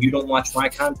content and you don't watch my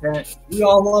content, we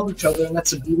all love each other, and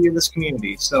that's the beauty of this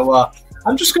community. So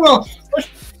I'm just going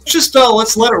to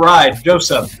let's let it ride.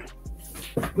 Joseph,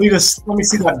 let me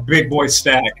see that big boy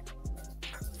stack.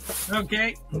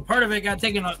 Okay, part of it got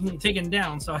taken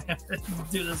down, so I have to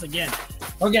do this again.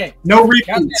 Okay. No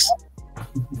repeats.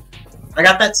 I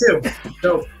got that too.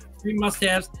 So 3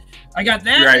 must-haves. I got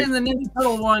that right. And the Ninja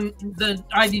Turtle one, the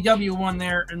IDW one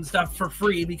there and stuff for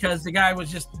free because the guy was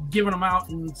just giving them out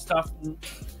and stuff. And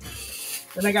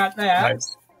then I got that.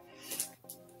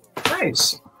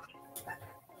 Nice.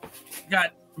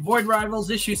 Got Void Rivals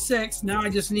issue 6. Now I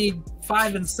just need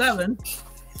 5 and 7.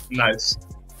 Nice.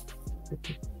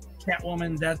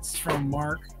 Catwoman, that's from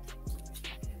Mark.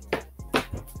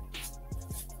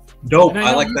 Dope.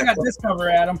 I like you that. Got this cover,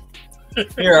 Adam.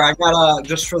 Here, I got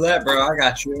just for that, bro. I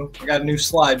got you. I got a new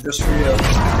slide just for you. I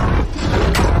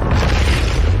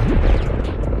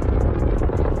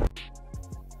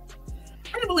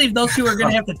can't believe those two are going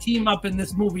to have to team up in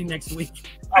this movie next week.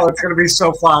 Oh, it's going to be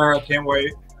so fire. I can't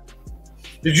wait.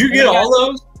 Did you get all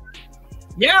those?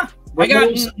 Yeah. What I got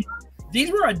moves?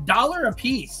 These were $1 a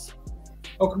piece.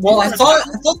 Okay, well, I thought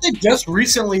they just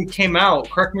recently came out.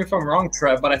 Correct me if I'm wrong,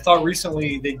 Trev, but I thought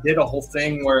recently they did a whole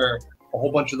thing where a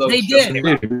whole bunch of those. They just did. came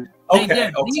out. They Okay,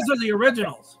 did. okay. These are the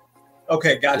originals.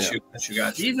 Okay, got you.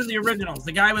 These are the originals.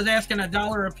 The guy was asking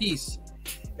 $1 a piece.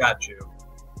 Got you.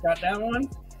 Got that one.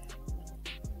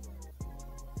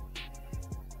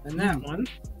 And that one.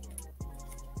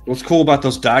 What's cool about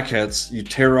those die cuts, you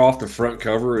tear off the front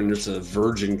cover and it's a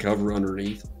virgin cover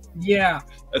underneath. Yeah.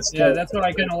 That's that's what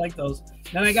I kind of like those.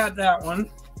 Then I got that one,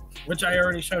 which I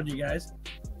already showed you guys.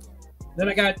 Then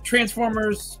I got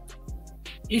Transformers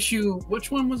issue.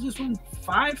 Which one was this one?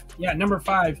 5? Yeah, number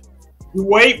 5.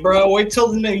 Wait, bro. Wait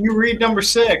till you read number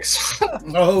 6.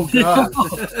 Oh God!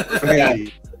 Yeah.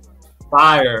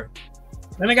 Fire.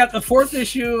 Then I got the 4th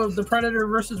issue of the Predator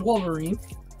versus Wolverine.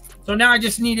 So now I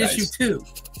just need issue 2.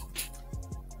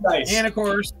 Nice. And of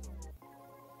course,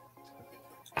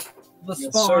 the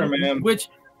Yes, Spawn, sir, man. which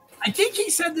I think he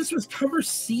said this was cover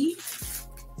C.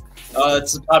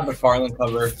 It's a Todd McFarlane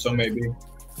cover, so maybe.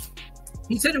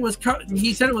 He said it was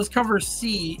cover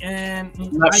C, and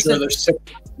I'm not sure. said,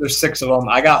 There's 6 of them.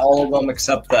 I got all of them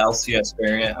except the LCS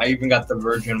variant. I even got the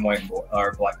Virgin white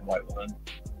or black and white one.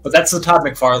 But that's the Todd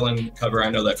McFarlane cover. I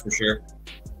know that for sure.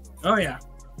 Oh yeah,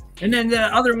 and then the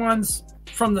other ones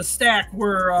from the stack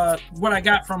were what I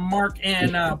got from Mark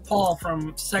and Paul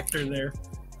from Sector. There,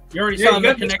 you already saw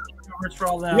the connection covers for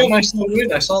all that. Yeah, nice little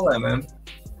win. I saw that, man.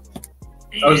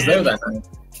 I was there that night.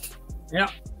 Yeah.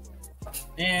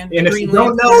 And if you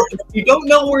don't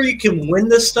know where you can win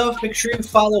this stuff, make sure you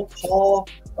follow Paul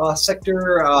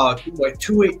Sector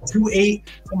 2828.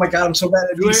 Oh my God, I'm so bad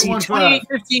at DC.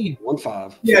 2815. 15.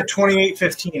 Yeah,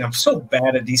 2815. I'm so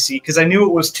bad at DC because I knew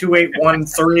it was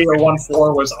 2813 or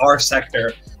 14 was our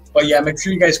sector. But yeah, make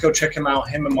sure you guys go check him out.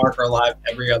 Him and Mark are live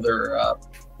every other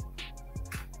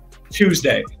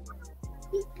Tuesday.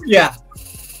 Yeah.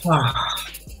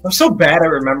 I'm so bad at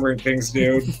remembering things,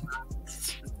 dude.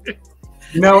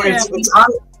 No,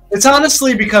 it's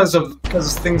honestly because of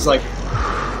things like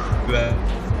that.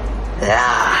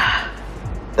 Ah,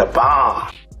 the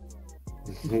bomb.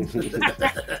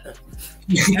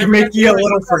 You make you a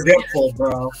little forgetful,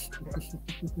 bro.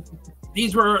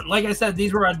 These were, like I said,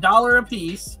 these were $1 a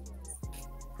piece.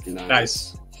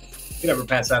 Nice. You never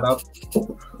pass that up.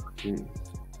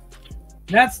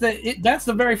 That's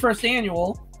the very first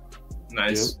annual.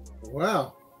 Nice. Yep.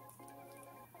 Wow.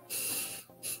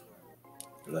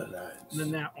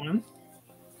 Then that one.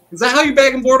 Is that how you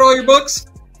bag and board all your books?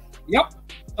 Yep.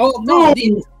 Oh no,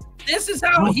 this is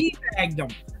how he bagged them.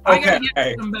 I Okay. gotta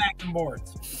get some back and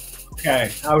boards.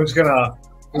 Okay, I was gonna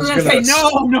say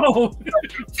no.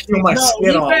 Peel my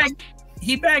skin off.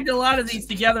 He bagged a lot of these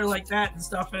together like that and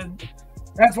stuff, and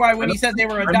that's why when he said they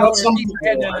were $1 a piece,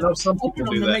 I know some people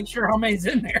do that to make sure how many's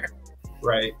in there.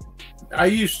 Right. I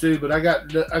used to, but I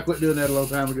quit doing that a long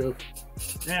time ago.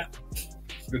 Yeah.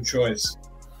 Good choice.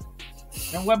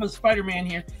 And Web of Spider-Man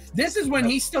here. This is when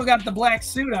he's still got the black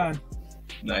suit on.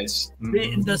 Nice.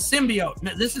 The symbiote.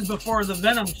 Now, this is before the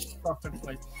Venom stuff took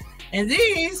place. And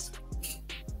these.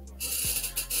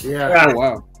 Yeah. Oh,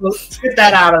 wow. Let's get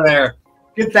that out of there.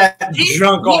 Get that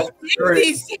junk off.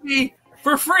 These to me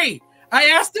for free. I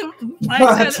asked him.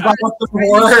 That's about the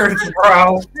words,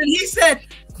 bro. And he said,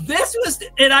 this was,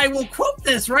 and I will quote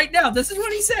this right now. This is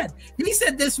what he said. He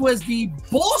said this was the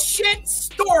bullshit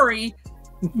story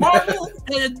Marvel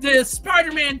and the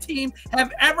Spider-Man team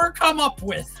have ever come up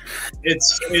with.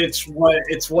 It's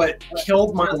what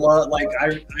killed my love. Like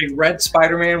I read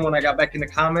Spider-Man when I got back into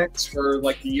comics for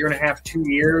like a year and a half, 2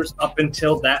 years up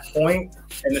until that point.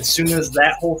 And as soon as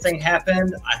that whole thing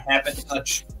happened, I haven't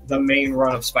touched the main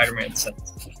run of Spider-Man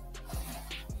since.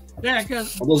 Yeah,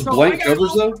 because those blank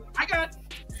covers though. I got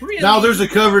 3 of now these. there's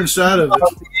a cover inside of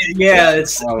it. Yeah,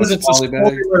 it's a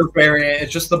spoiler variant.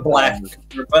 It's just the black.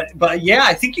 But yeah,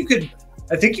 I think you could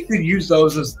use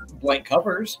those as blank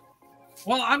covers.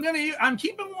 Well, I'm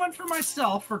keeping one for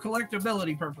myself for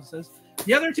collectability purposes.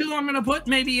 The other 2 I'm gonna put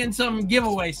maybe in some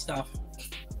giveaway stuff.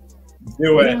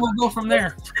 Do it. And we'll go from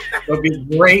there. It'll be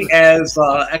great as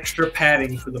extra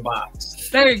padding for the box.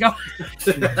 There you go.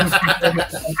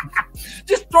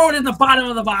 Just throw it in the bottom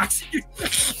of the box.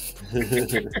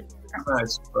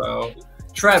 Nice, bro.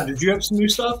 Trev, did you have some new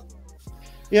stuff?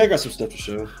 Yeah, I got some stuff to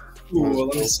show. Ooh,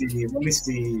 let me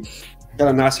see. Got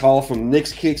a nice haul from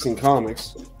Nick's Kicks and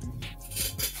Comics.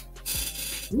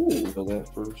 Ooh, go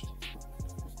that first.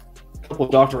 A couple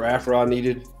of Dr. Aphra I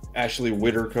needed. Ashley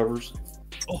Witter covers.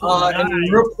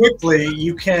 And real quickly,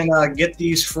 you can get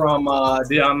these from.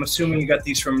 I'm assuming you got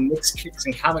these from Nick's Kicks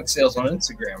and Comic Sales on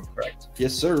Instagram, correct?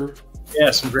 Yes, sir.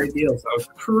 Yeah, some great deals. I was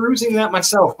perusing that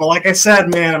myself, but like I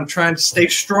said, man, I'm trying to stay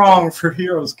strong for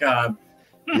Heroes Con.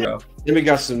 Yeah. Then we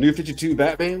got some New 52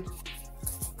 Batman.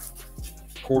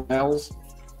 Cornells.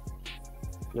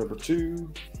 Number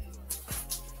 2.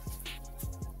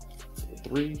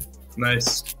 3.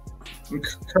 Nice. I'm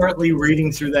currently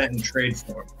reading through that in trade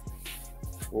form.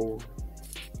 4.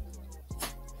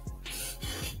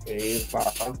 And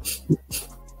 5.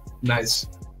 Nice.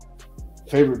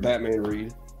 Favorite Batman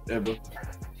read ever.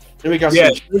 Then we got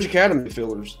some Strange Academy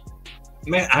fillers.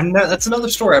 Man, that's another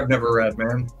story I've never read,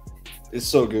 man. It's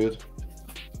so good.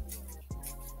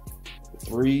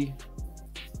 3.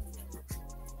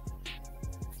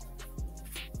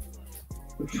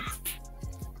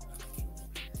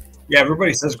 Yeah,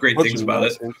 everybody says great things about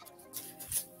it.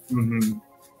 Mm-hmm.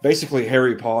 Basically,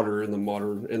 Harry Potter in the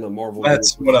Marvel.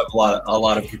 That's universe. What a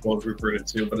lot of people have referred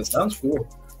to, but it sounds cool.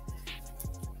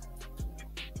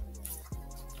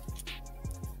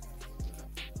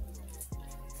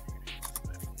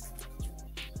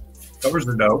 Covers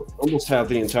are dope. Almost have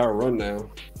the entire run now.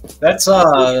 That's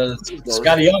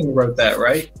Scotty Young who wrote that,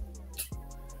 right?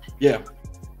 Yeah.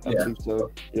 I think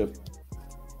so. Yep.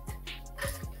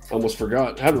 Almost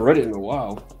forgot. I haven't read it in a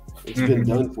while. It's been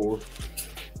done for.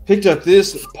 Picked up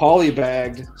this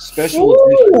polybagged special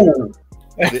edition.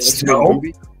 That's dope.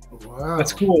 Wow.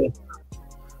 That's cool.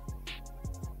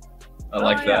 I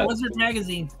like that. Wizard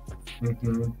Magazine.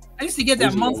 I used to get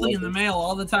that monthly in the mail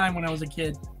all the time when I was a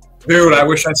kid. Dude, I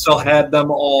wish I still had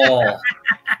them all.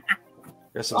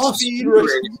 Speed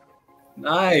race.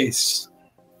 Nice.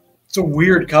 It's a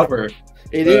weird cover.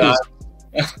 It is.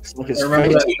 It's like I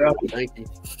remember that. Thank you.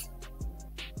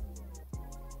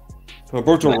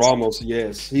 Roberto Ramos,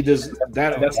 yes. He does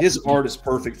that. His art is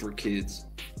perfect for kids.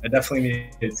 I definitely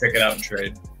need to check it out and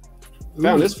trade.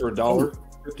 Found this for $1.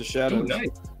 Rip the Shadow. Oh, nice.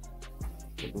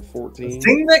 Number 14. The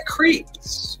thing that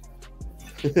creeps.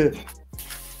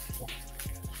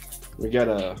 We got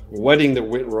a Wedding That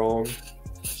Went Wrong.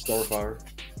 Starfire.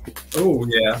 Oh,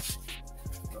 yeah.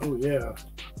 Oh, yeah.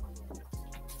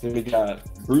 Then we got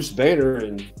Bruce Banner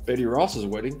and Betty Ross's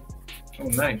wedding. Oh,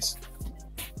 nice.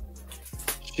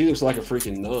 She looks like a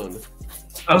freaking nun.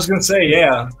 I was gonna say,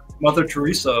 yeah, Mother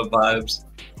Teresa vibes.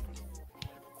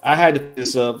 I had to pick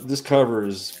this up. This cover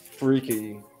is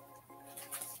freaky.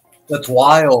 That's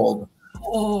wild.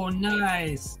 Oh,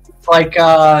 nice. Like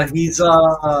he's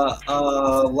like,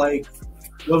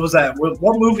 what was that?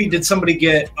 What movie did somebody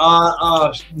get?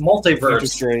 Multiverse. Doctor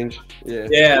Strange. Yeah.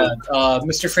 Yeah.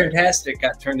 Mr. Fantastic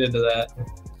got turned into that.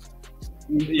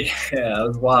 Yeah, it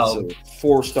was wild.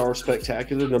 4-star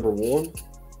spectacular, number 1.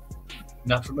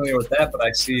 Not familiar with that, but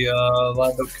I see a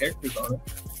lot of those characters on it.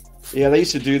 Yeah, they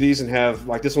used to do these and have,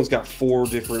 like, this one's got 4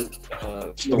 different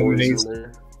stories in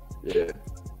there. Yeah.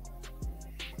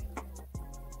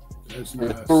 That's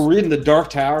nice. We're reading The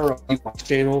Dark Tower on my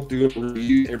channel, doing a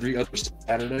review every other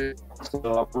Saturday.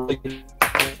 So I'm really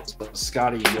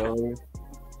Scotty Young.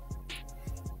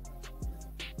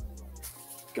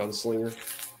 Gunslinger.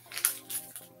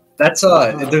 That's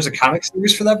there's a comic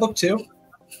series for that book too?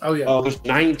 Oh yeah. Oh, there's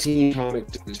 19 comic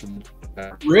series.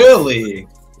 Really?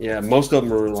 Yeah, most of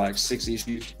them are like 6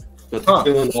 issues. But they're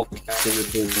filling all the in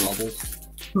between novels.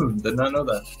 Did not know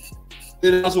that.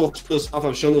 It also stuff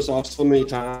I've shown this off so many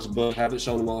times, but haven't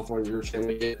shown them off on your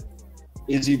channel yet.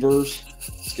 Izzyverse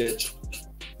sketch.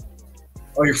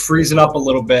 Oh, you're freezing up a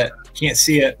little bit. Can't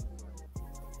see it.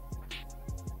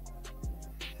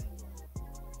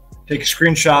 Take a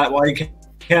screenshot while you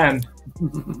can.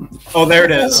 Oh, there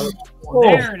it is. Oh,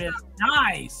 there it is.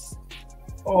 Nice.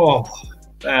 Oh,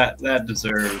 that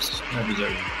deserves. That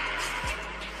deserves.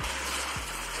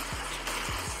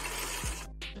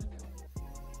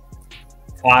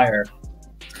 Fire.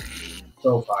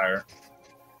 So fire.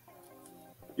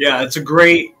 Yeah, it's a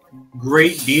great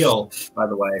deal, by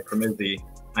the way, from Izzy.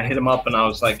 I hit him up and I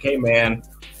was like, hey man,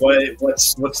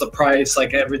 what's the price?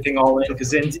 Like everything all in,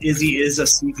 because Izzy is a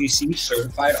CGC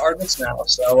certified artist now.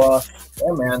 So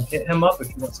yeah man, hit him up if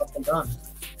you want something done.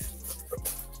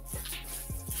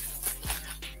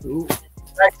 Ooh.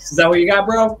 Is that what you got,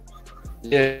 bro?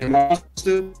 Yeah,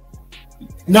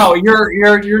 no,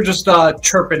 you're just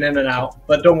chirping in and out.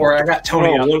 But don't worry, I got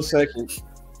Tony. Oh, 1 second.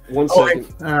 1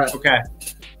 second. All right. Okay.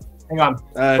 Hang on.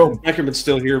 Ackerman's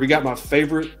still here. We got my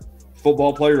favorite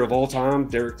football player of all time,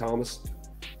 Derek Thomas.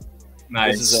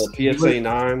 Nice. This is a PSA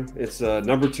 9. It's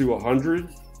number 200.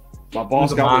 My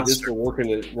boss got me this for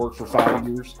working at work for 5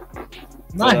 years.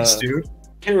 Nice, dude.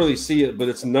 Can't really see it, but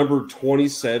it's number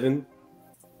 27,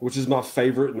 which is my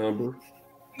favorite number.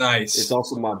 Nice. It's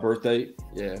also my birthday.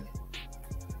 Yeah.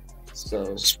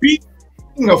 So speaking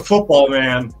of football,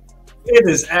 man, it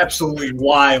is absolutely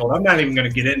wild. I'm not even going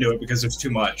to get into it because there's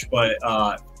too much. But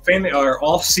our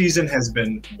off season has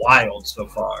been wild so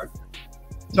far.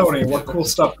 Tony, what cool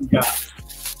stuff you got?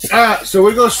 All right, so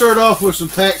we're going to start off with some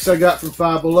packs I got from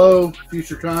Five Below,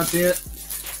 future content.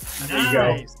 There you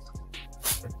go.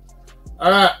 All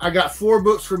right, I got 4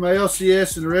 books for my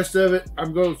LCS, and the rest of it,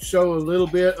 I'm going to show a little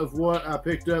bit of what I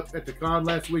picked up at the con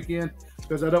last weekend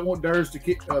because I don't want Derrz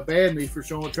to ban me for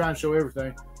trying to show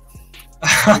everything.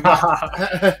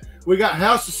 We got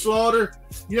House of Slaughter.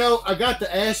 You know, I got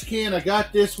the Ash Can. I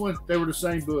got this one. They were the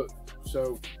same book,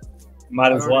 so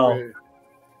might as well.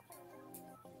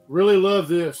 Really love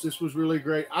this. This was really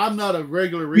great. I'm not a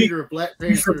regular reader of Black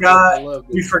Panther.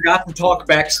 We forgot to talk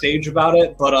backstage about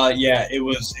it, but yeah, it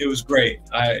was great.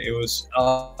 It was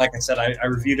like I said, I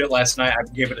reviewed it last night. I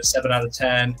gave it a 7 out of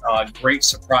 10. Great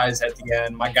surprise at the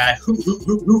end. My guy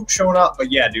who showing up, but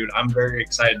yeah, dude, I'm very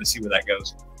excited to see where that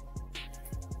goes.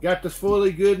 Got the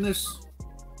foily goodness.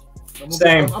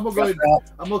 Same. I'm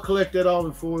gonna collect that all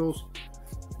in foils.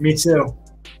 Me too.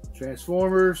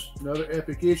 Transformers, another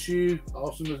epic issue,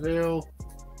 awesome as hell.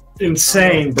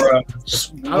 Insane, bro.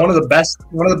 One of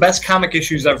the best comic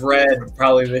issues I've read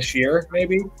probably this year,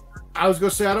 maybe. I was gonna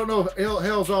say I don't know if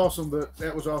hell's awesome, but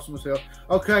that was awesome as hell.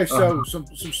 Okay, so some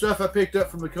stuff I picked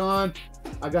up from the con.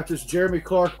 I got this Jeremy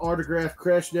Clark autograph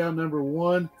Crashdown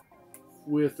 #1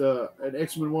 with an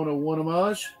X-Men 101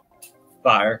 homage.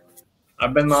 Fire.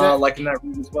 I've been liking that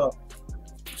read as well.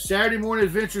 Saturday Morning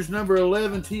Adventures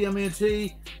 #11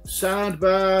 TMNT, signed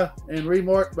by and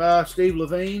remarked by Steve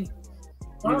Levine.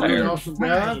 Really awesome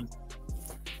guy.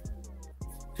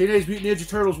 Teenage Mutant Ninja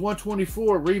Turtles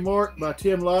 124, remarked by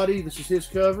Tim Lottie. This is his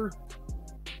cover.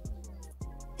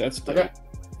 That's dope.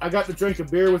 I got to drink a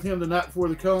beer with him the night before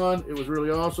the con. It was really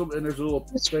awesome, and there's a little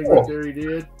thing right there he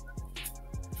did.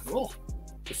 Cool.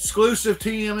 Exclusive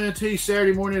TMNT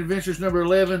Saturday Morning Adventures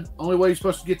 #11. Only way you're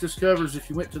supposed to get this cover is if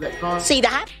you went to that con. See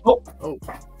that? Oh.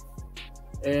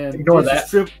 And ignore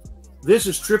that. This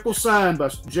is triple signed by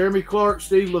Jeremy Clark,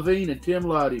 Steve Levine, and Tim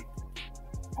Lottie.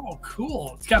 Oh,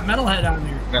 cool. It's got Metalhead on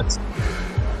there. That's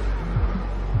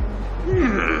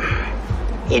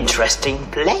Interesting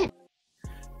blend.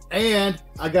 And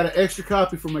I got an extra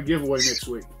copy for my giveaway next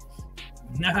week.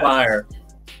 Nice. fire.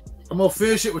 I'm going to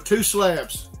finish it with 2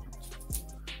 slabs.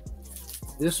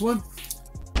 This one.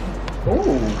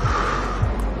 Ooh.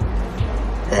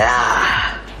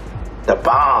 The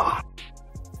bomb.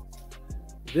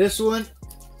 This one,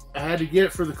 I had to get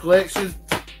it for the collection,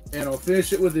 and I'll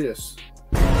finish it with this.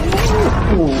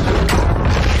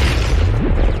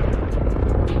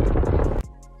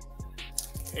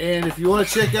 And if you want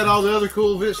to check out all the other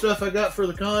cool stuff I got for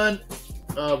the con,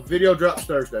 video drops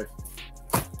Thursday.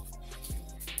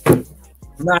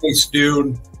 Nice,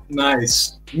 dude.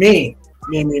 Nice. Me.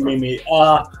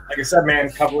 Like I said, man,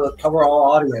 cover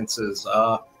all audiences.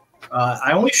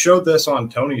 I only showed this on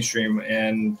Tony's stream,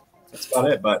 and that's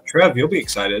about it. But Trev, you'll be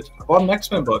excited. I bought an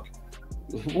X-Men book.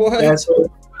 What?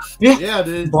 Yeah,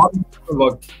 dude. Bought an X-Men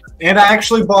book, and I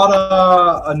actually bought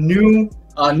a new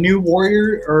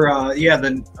Warrior, or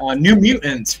the New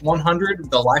Mutants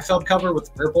 100, the Liefeld cover with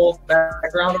the purple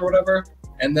background or whatever,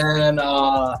 and then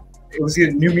it was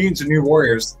either New Mutants or New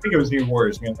Warriors. I think it was New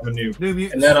Warriors. Man, I'm a New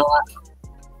Mutants. And then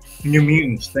New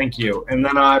Mutants, thank you. And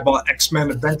then I bought X-Men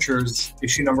Adventures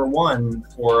issue #1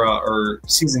 or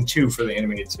season 2 for the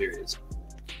animated series.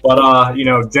 But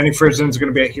Jenny Frizen's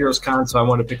going to be at Heroes Con, so I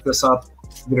wanted to pick this up.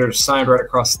 Get her signed right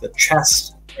across the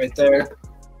chest, right there.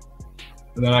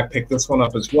 And then I picked this one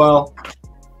up as well.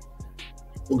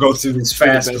 We'll go through these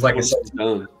fast because, like I said,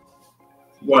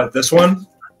 what, this one?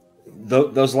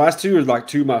 Those last 2 are like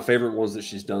 2 of my favorite ones that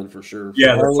she's done for sure.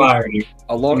 Yeah, they're fire.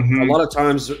 A lot of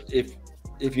times,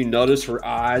 if you notice, her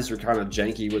eyes are kind of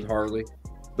janky with Harley,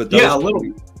 but a little.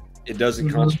 It doesn't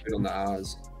concentrate on the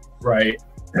eyes. Right.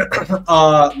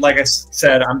 Like I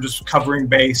said, I'm just covering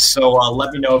base, so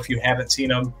let me know if you haven't seen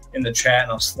them in the chat,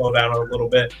 and I'll slow down a little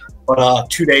bit. But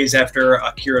 2 days after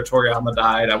Akira Toriyama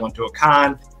died, I went to a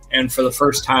con, and for the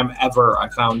first time ever, I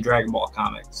found Dragon Ball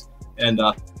comics. And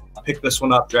I picked this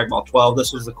one up, Dragon Ball 12.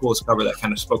 This was the coolest cover that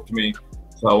kind of spoke to me.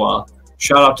 So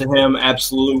shout out to him,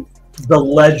 the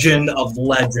legend of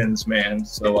legends, man.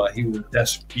 So he will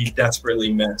be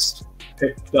desperately missed.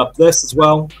 Picked up this as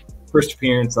well. First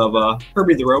appearance of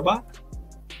Herbie the Robot.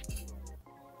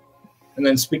 And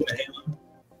then speaking of Halo,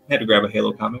 I had to grab a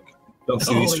Halo comic. Don't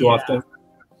see these too often.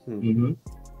 Mm-hmm.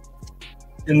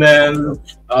 And then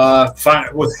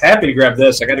was happy to grab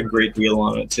this. I got a great deal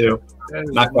on it too.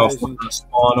 Knocked off one of the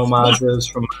Spawn homages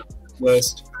from the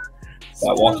list.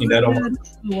 That Walking Dead homage.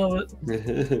 Love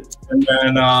it. And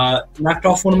then knocked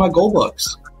off one of my gold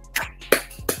books.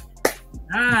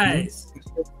 Nice.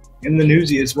 In the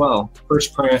Newsy as well.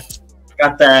 First print.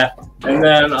 Got that. And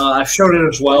then I showed it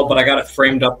as well, but I got it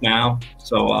framed up now.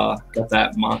 So got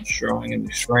that monster drawing in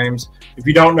these frames. If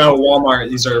you don't know, Walmart,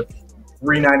 these are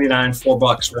 $3.99, $4.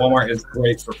 Walmart is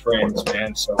great for frames,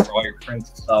 man. So for all your prints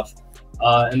and stuff.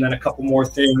 And then a couple more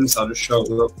things. I'll just show it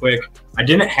real quick. I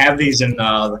didn't have these in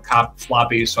the cop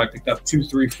floppies, so I picked up 2,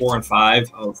 3, 4, and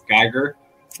 5 of Geiger.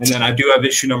 And then I do have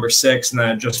issue #6, and then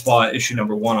I just bought issue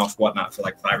 #1 off Whatnot for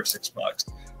like $5 or $6.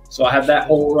 So I have that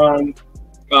whole run.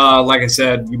 Like I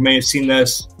said, you may have seen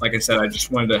this. Like I said, I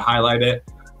just wanted to highlight it.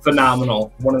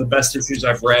 phenomenal. One of the best issues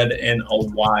I've read in a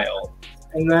while.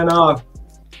 And then, if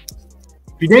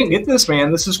you didn't get this,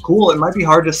 man, this is cool. It might be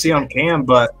hard to see on cam,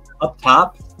 but up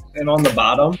top and on the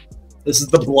bottom, this is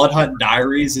the Blood Hunt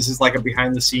Diaries. This is like a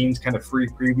behind-the-scenes kind of free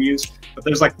previews, but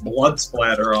there's like blood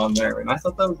splatter on there, and I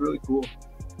thought that was really cool.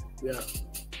 Yeah.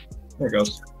 There it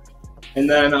goes. And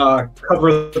then cover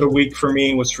of the week for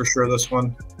me was for sure this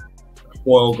one.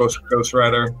 Foil Ghost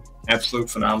Rider. Absolute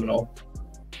phenomenal.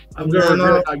 I'm going to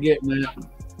regret not getting that.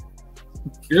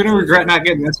 You're going to regret not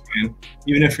getting this, man,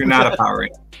 even if you're not a Power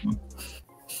Ranger.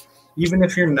 Even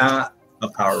if you're not a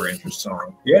Power Ranger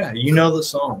song. Yeah, you know the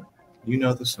song. You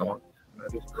know the song.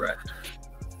 That is correct.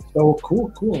 So,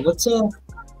 cool. Let's,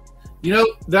 You know,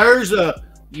 there's a...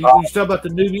 You talk about the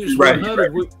New Mutants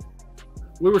 100. Right.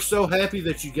 We were so happy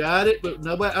that you got it, but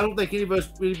nobody. I don't think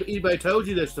anybody told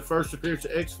you that's the first appearance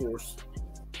of X-Force.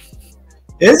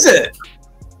 Is it?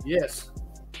 Yes.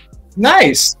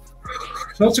 Nice.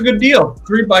 That's a good deal.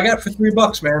 I got it for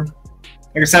 $3, man.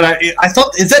 Like I said, I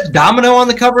thought, is that Domino on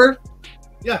the cover?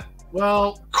 Yeah.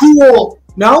 Well. Cool.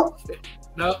 No.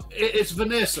 No, it's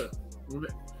Vanessa.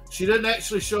 She doesn't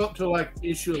actually show up till like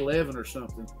issue 11 or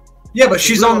something. Yeah, but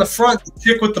she's on the front, the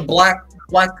chick with the black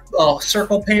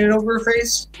circle painted over her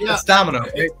face. Yeah, it's Domino.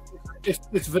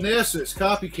 It's Vanessa. It's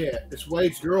Copycat. It's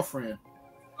Wade's girlfriend.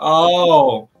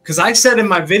 Oh, because I said in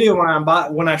my video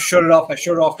when I showed it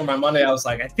off for my Monday. I was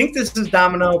like, I think this is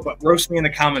Domino, but roast me in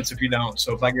the comments if you don't.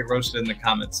 So if I get roasted in the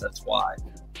comments, that's why.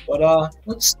 But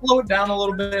let's slow it down a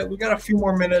little bit. We got a few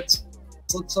more minutes.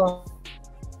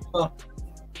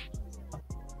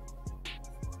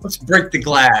 Let's break the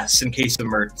glass in case of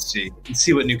emergency and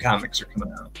see what new comics are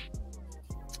coming out.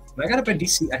 I got it by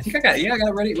DC. I think I got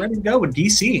it ready to go with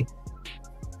DC.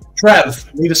 Trev,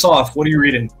 lead us off. What are you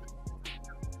reading?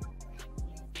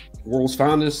 World's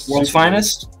Finest. World's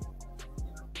Finest?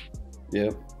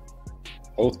 Yep.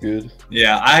 Both good.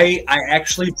 Yeah, I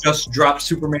actually just dropped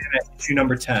Superman at issue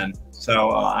number 10.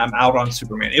 So I'm out on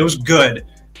Superman. It was good,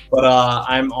 but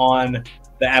I'm on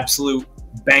the absolute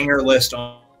banger list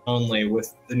only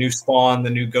with the new Spawn, the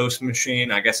new Ghost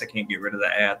Machine. I guess I can't get rid of the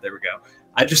ad. There we go.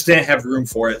 I just didn't have room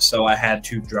for it, so I had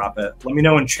to drop it. Let me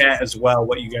know in chat as well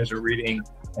what you guys are reading,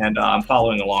 and I'm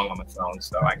following along on my phone,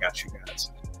 so I got you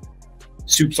guys.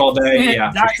 Soups all day?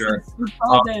 Yeah, for sure. Soups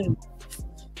all day.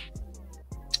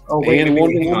 Oh, wait, and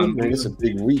Wonder Woman? Man, it's a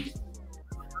big week.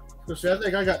 So, see, I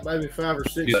think I got maybe 5 or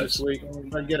 6 this week. I'm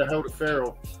going to get a hold of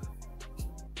Farrell.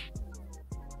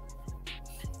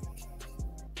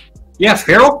 Yeah,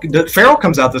 Farrell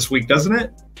comes out this week, doesn't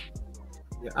it?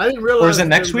 Yeah, I didn't realize. Or is it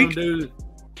next week? I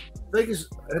think it's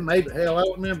maybe. Hell, I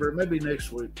don't remember. It may be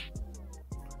next week.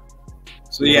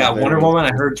 So yeah, Wonder Woman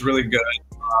I heard is really good.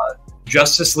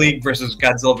 Justice League versus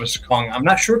Godzilla vs Kong. I'm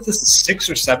not sure if this is 6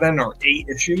 or 7 or 8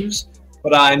 issues,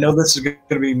 but I know this is going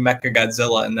to be Mecha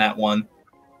Godzilla in that one.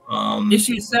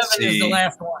 Issue 7 is the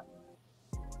last one.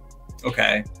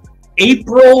 Okay.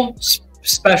 April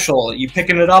special. You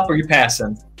picking it up or you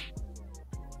passing?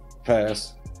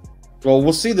 Pass. Well,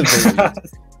 we'll see the video.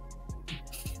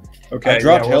 Okay. I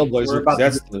dropped Hellblazer because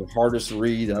that's the hardest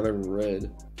read I've ever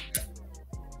read.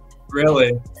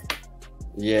 Really?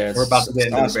 Yeah. We're about to get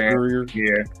into the barrier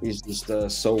here. He's just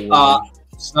so weird.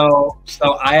 So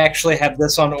I actually have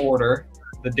this on order.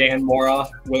 The Dan Mora,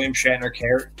 William Shatner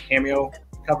cameo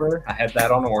cover. I had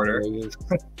that on order. Dude,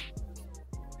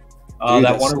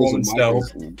 that Wonder Woman's dope.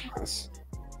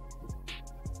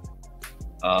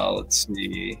 Let's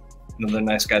see. Another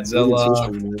nice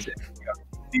Godzilla.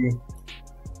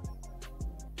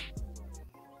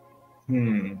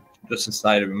 Just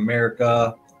inside of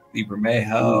America.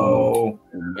 Libramejo.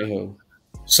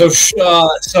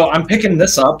 So I'm picking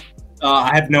this up.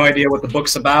 I have no idea what the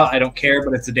book's about. I don't care,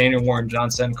 but it's a Daniel Warren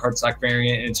Johnson cardstock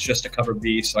variant. It's just a cover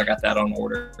B, so I got that on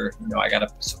order. You know, I got to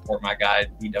support my guy,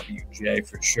 BWJ,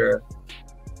 for sure.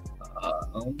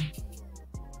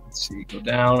 Let's see, go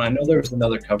down. I know there was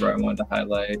another cover I wanted to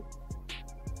highlight.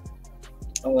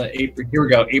 April, here we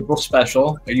go. April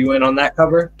special. Are you in on that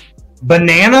cover?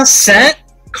 Banana Scent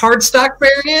cardstock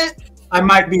variant? I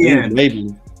might be in.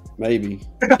 Maybe.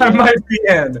 I might be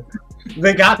in.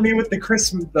 They got me with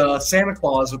the Santa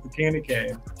Claus with the candy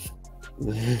cane.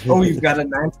 Oh, you've got a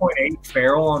 9.8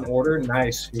 Feral on order?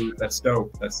 Nice. Ooh, that's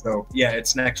dope. Yeah,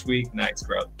 it's next week. Nice,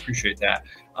 bro. Appreciate that.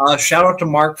 Shout out to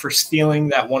Mark for stealing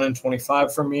that 1 in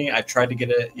 25 from me. I tried to get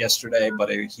it yesterday, but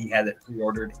he had it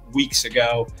pre-ordered weeks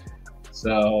ago.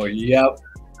 So, yep.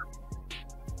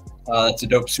 That's a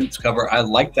dope Suits cover. I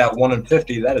like that 1 in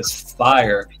 50. That is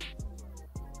fire.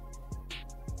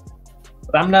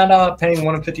 But I'm not paying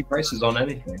 1 in 50 prices on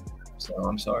anything. So,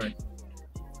 I'm sorry.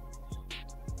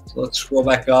 So let's scroll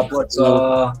back up. Let's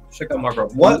check out Marvel.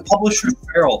 What publisher is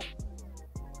Feral?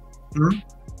 What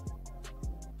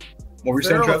were you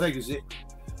saying, Feral, Joe?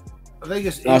 I think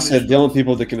it's. I said the only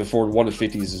people that can afford 1 to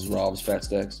 50s is Rob's Fat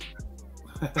Stacks.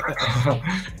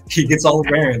 He gets all the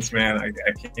variants, man. I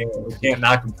can't. We can't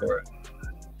knock him for it.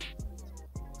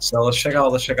 So let's check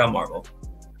out Marvel.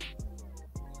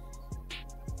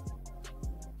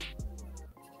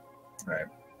 All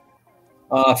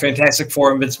right. Fantastic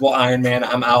Four, Invincible, Iron Man.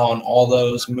 I'm out on all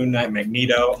those. Moon Knight,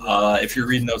 Magneto. If you're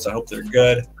reading those, I hope they're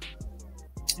good.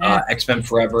 X-Men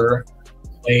Forever,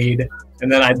 Blade,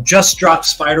 and then I just dropped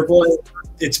Spider-Boy.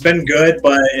 It's been good,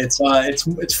 but it's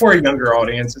for a younger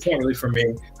audience. It's not really for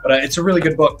me, but it's a really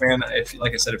good book, man.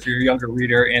 Like I said, if you're a younger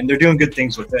reader, and they're doing good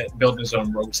things with it, building his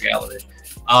own rogues gallery.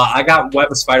 I got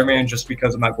Web of Spider-Man just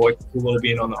because of my boy Kulo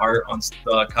being on the art on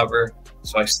the cover,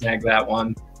 so I snagged that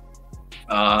one.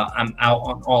 I'm out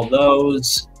on all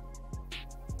those.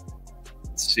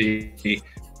 Let's see.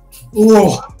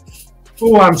 Ooh,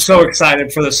 I'm so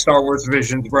excited for the Star Wars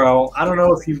Visions, bro. I don't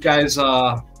know if you guys,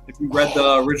 if you read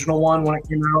the original one when it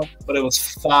came out, but it was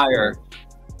fire.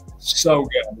 So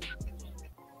good.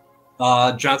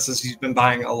 John says he's been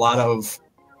buying a lot of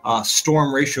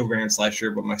Storm ratio variants last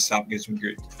year, but my stop gives me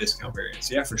great discount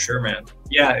variants. Yeah, for sure, man.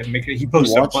 Yeah, he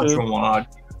posted a bunch from one.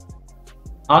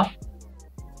 Huh?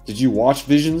 Did you watch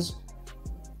Visions?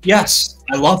 Yes,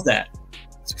 I love that.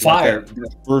 It's fire.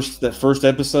 That first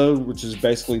episode, which is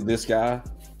basically this guy.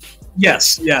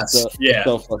 Yes, yeah.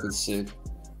 So fucking sick.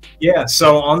 Yeah,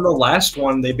 so on the last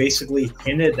one, they basically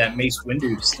hinted that Mace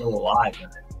Windu's still alive in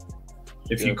it.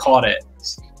 If you caught it.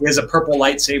 He has a purple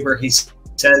lightsaber. He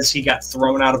says he got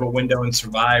thrown out of a window and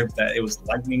survived, that it was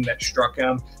lightning that struck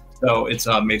him. So it's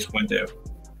Mace Windu.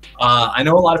 I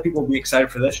know a lot of people will be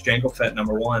excited for this, Jango Fett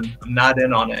 #1. I'm not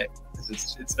in on it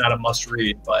because it's not a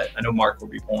must-read, but I know Mark will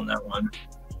be pulling that one.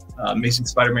 Amazing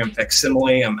Spider-Man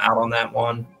Facsimile, I'm out on that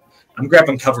one. I'm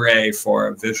grabbing cover A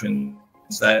for Vision.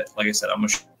 That, like I said, I'm going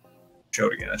to show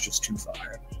it again. That's just too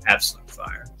fire. Absolute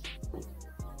fire.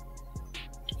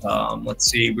 Let's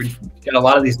see. We've got a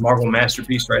lot of these Marvel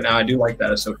Masterpiece right now. I do like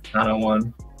that Ahsoka Tano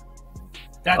one.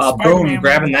 Boom,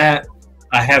 grabbing that.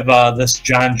 I have this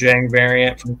John Jang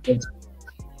variant from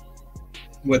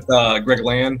with Greg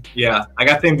Land. Yeah, I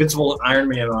got the Invincible Iron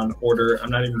Man on order.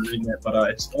 I'm not even reading it, but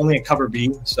it's only a cover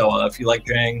B. So if you like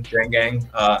Jang Gang,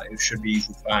 it should be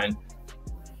easy to find.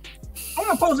 I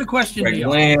want to pose a question. Greg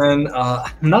Land.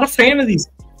 I'm not a fan of these.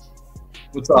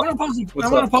 What's up? I want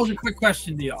to pose a quick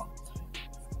question to y'all.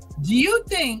 Do you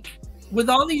think with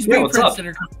all these reprints that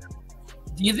are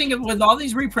coming, with all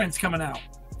these reprints coming out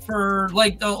for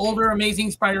like the older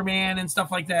Amazing Spider-Man and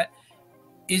stuff like that,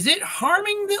 is it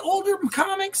harming the older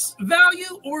comics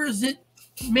value or is it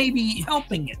maybe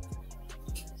helping it?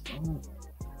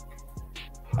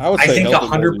 I think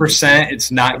 100%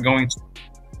 it's not going to.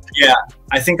 Yeah,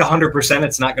 I think 100%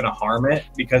 it's not going to harm it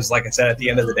because, like I said, at the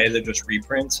end of the day, they're just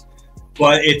reprints.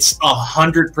 But it's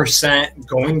 100%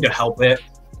 going to help it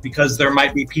because there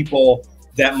might be people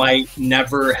that might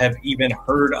never have even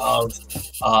heard of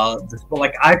this. But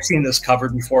like I've seen this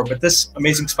covered before, but this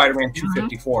Amazing Spider-Man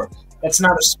 254, that's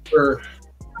not a super,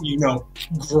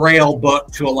 grail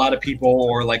book to a lot of people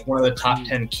or like one of the top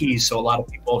 10 keys. So a lot of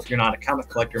people, if you're not a comic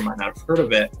collector, might not have heard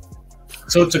of it.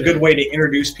 So it's a good way to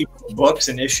introduce people to books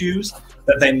and issues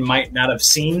that they might not have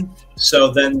seen.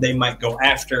 So then they might go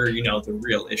after, the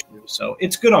real issue. So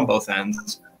it's good on both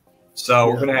ends. So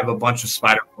we're going to have a bunch of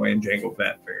Spider-Boy and Jango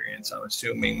Fett variants, I'm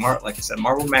assuming. Like I said,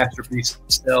 Marvel Masterpiece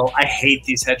still. I hate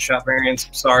these headshot variants.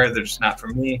 I'm sorry, they're just not for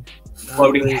me.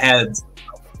 Floating heads.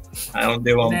 I don't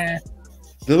do them. Nah.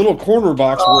 The little corner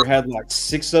box where it had like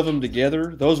 6 of them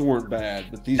together, those weren't bad.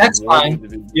 But these that's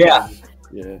fine. Yeah.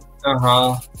 Yeah.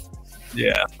 Uh-huh.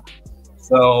 Yeah.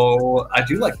 So I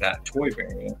do like that toy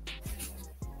variant.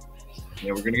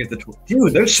 Yeah, we're gonna get the toy.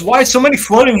 Dude, there's why so many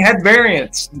floating head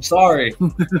variants. I'm sorry.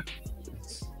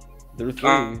 They're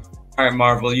all right,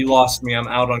 Marvel, you lost me. I'm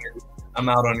out on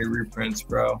your reprints,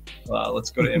 bro.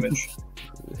 Let's go to Image.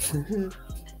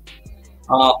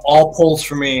 All pulls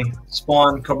for me.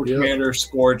 Spawn, Cobra Commander,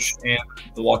 Scorch, and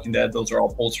The Walking Dead. Those are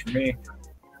all pulls for me.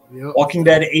 Yep. Walking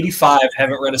Dead 85.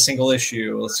 Haven't read a single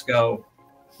issue. Let's go.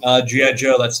 G.I.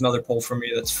 Joe, that's another pull for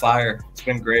me. That's fire. It's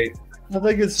been great. I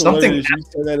think it's hilarious. You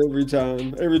say that every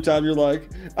time. Every time you're like,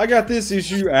 I got this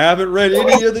issue. I haven't read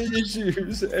any of the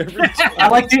issues. Every time. I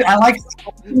like to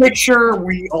make sure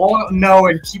we all know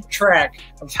and keep track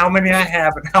of how many I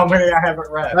have and how many I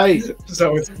haven't read. Hey,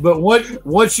 but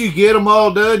once you get them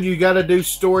all done, you got to do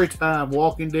story time,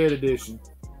 Walking Dead edition.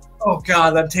 Oh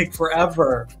God, that'd take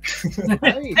forever.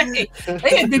 Hey,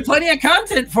 it'd be plenty of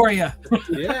content for you.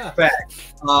 Yeah.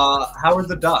 Fact. Howard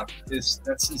the Duck is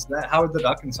that Howard the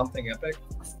Duck in something epic?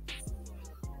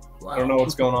 Wow. I don't know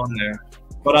what's going on there,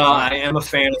 but I am a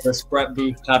fan of this Brett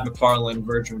Booth, Todd McFarlane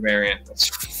Virgin variant.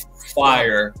 That's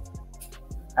fire,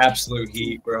 absolute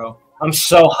heat, bro. I'm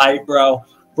so hyped, bro.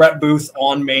 Brett Booth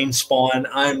on main spawn.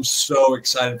 I'm so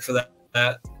excited for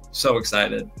that. So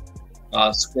excited.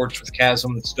 Scorch with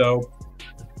Chasm, that's dope.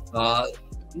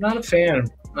 Not a fan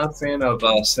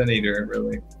of Sin Eater,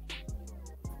 really.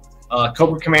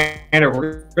 Cobra Commander,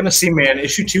 we're gonna see, man.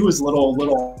 Issue 2 is a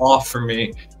little off for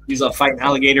me. He's fighting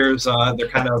alligators. They're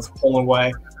kind of pulling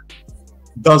away.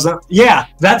 Yeah,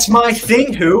 that's my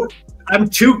thing, Hoot.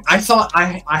 I thought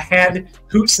I had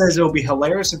Hoot says it'll be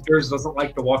hilarious if Derrz doesn't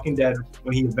like The Walking Dead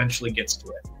when he eventually gets to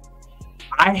it.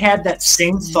 I had that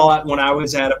same thought when I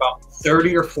was at about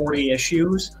 30 or 40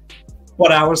 issues,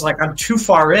 but I was like, I'm too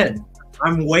far in.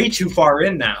 I'm way too far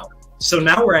in now. So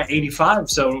now we're at 85,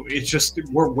 so it's just,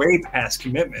 we're way past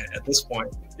commitment at this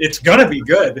point. It's gonna be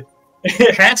good.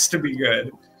 It has to be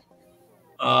good.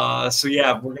 So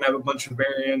yeah, we're gonna have a bunch of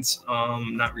variants.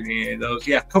 Not reading any of those.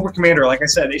 Yeah, Cobra Commander, like I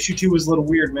said, issue 2 was a little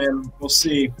weird, man. We'll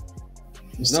see.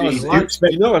 That's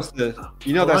the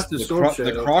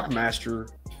Croc Master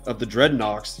of the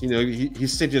Dreadnoks. You know, he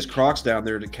sent his Crocs down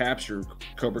there to capture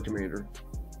Cobra Commander.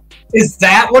 Is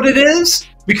that what it is?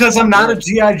 Because I'm not a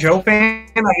G.I. Joe fan,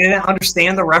 I didn't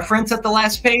understand the reference at the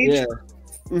last page. Yeah.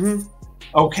 Mm-hmm.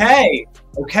 Okay.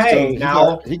 So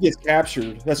now he gets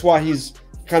captured. That's why he's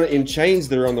kind of in chains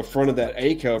there on the front of that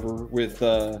A cover with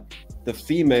the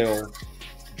female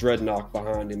Dreadnought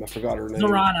behind him. I forgot her name.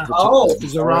 Zorana. Oh,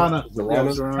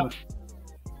 Zorana.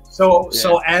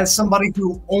 So as somebody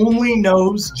who only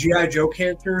knows G.I. Joe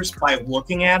characters by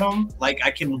looking at them, like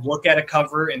I can look at a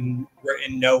cover and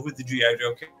know who the G.I.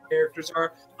 Joe characters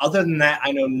are. Other than that,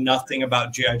 I know nothing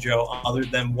about G.I. Joe other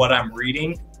than what I'm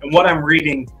reading. And what I'm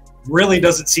reading really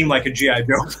doesn't seem like a G.I.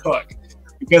 Joe book.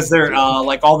 Because they're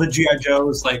like all the G.I.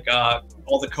 Joes, like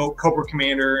all the Cobra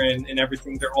Commander and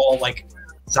everything, they're all like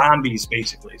zombies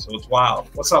basically. So it's wild.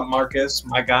 What's up, Marcus?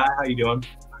 My guy, how you doing?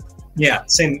 Yeah,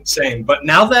 same. But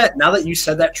now that you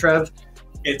said that, Trev,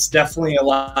 it's definitely a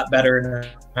lot better and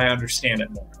I understand it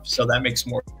more. So that makes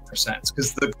more sense.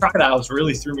 Because the crocodiles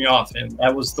really threw me off, and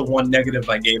that was the one negative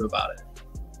I gave about it.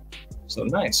 So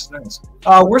nice.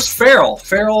 Where's Feral?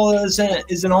 Feral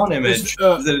isn't on Image.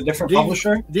 Is it a different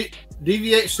publisher?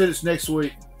 DVH said it's next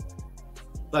week.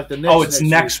 Like the next. Oh, it's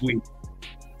next week.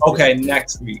 Okay,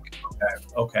 next week.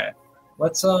 Okay.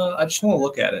 Let's. I just want to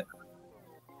look at it.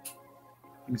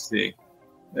 Let me see.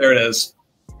 There it is.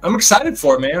 I'm excited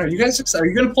for it, man. Are you guys excited? Are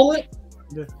you gonna pull it?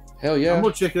 Yeah. Hell yeah! I'm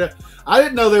gonna check it out. I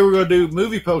didn't know they were gonna do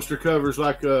movie poster covers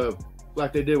like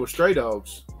they did with Stray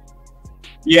Dogs.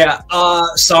 Yeah,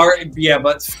 sorry. Yeah,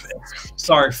 but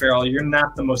sorry, Farrell. You're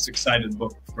not the most excited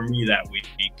book for me that week.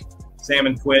 Sam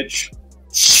and Twitch.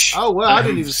 Oh, well, I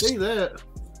didn't even see that.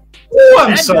 Oh,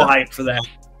 I'm so hyped for that.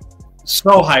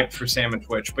 So hyped for Sam and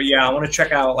Twitch. But yeah, I want to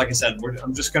check out, like I said,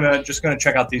 I'm just gonna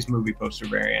check out these movie poster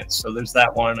variants. So there's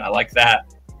that one. I like that.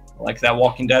 I like that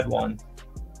Walking Dead one.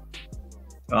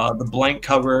 The blank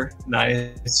cover,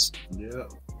 nice. Yeah.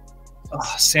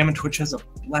 Oh, Sam and Twitch has a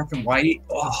black and white.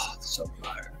 Oh, so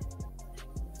fire.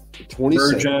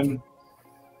 27. Virgin.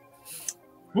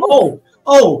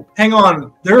 Oh, hang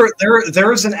on.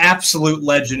 There is an absolute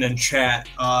legend in chat.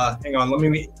 Hang on, let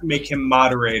me make him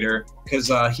moderator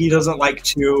because he doesn't like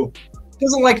to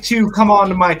come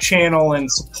onto my channel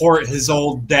and support his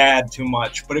old dad too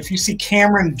much. But if you see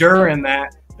Cameron Durr in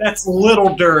that's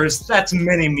little Derrz, that's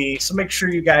mini me. So make sure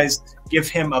you guys give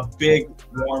him a big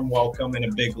warm welcome and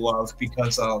a big love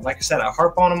because, like I said, I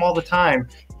harp on him all the time.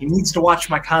 He needs to watch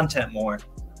my content more.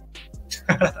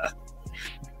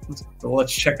 So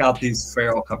let's check out these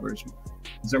Feral covers.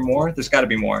 Is there more? There's got to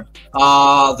be more.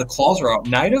 The claws are up.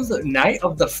 Night of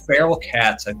the Feral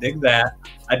Cats. I dig that.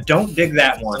 I don't dig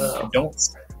that one. I don't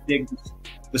dig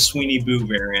the Sweeney Boo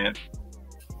variant.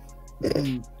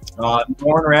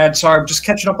 Nornrad, sorry, I'm just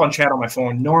catching up on chat on my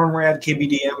phone. Nornrad,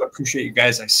 KBDM, appreciate you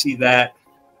guys. I see that.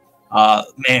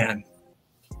 Man,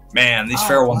 these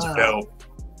Feral ones are dope.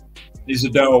 These are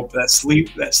dope. That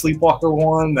Sleepwalker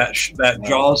one, that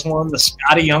Jaws one, the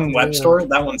Scotty Young web store.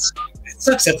 That one's it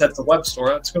sucks that that's a web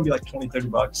store. It's gonna be like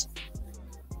 $20-$30.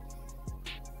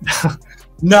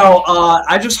 No,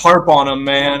 I just harp on them,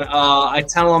 man. I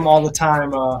tell them all the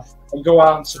time. I go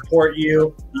out and support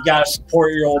you. You gotta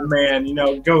support your old man. You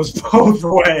know, it goes both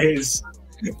ways.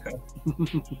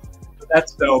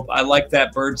 That's dope. I like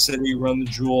that Bird City, Run the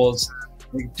Jewels.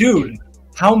 Like, dude,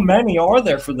 how many are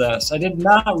there for this? I did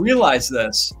not realize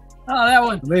this. Oh, that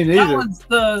one. Me neither. That one's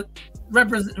the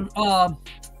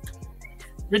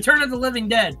Return of the Living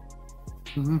Dead.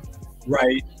 Mm-hmm.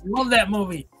 Right. Love that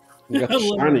movie. You got The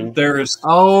Shining.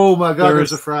 Oh my God,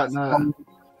 there's a Fright Night.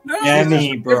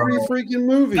 Any, bro. Every freaking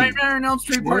movie. Nightmare on Elm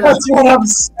Street. That's what I'm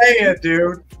saying,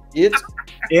 dude. It's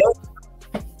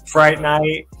Fright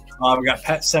Night. We got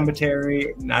Pet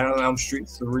Cemetery, Night on Elm Street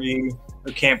 3.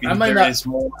 There can't be. There is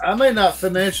more. I may not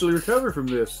financially recover from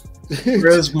this. There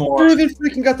is more. They even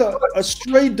freaking got a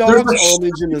stray dog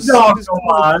homage and a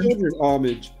children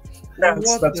homage.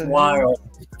 That's wild.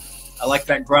 I like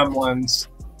that Gremlins.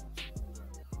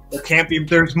 There can't be.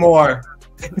 There's more.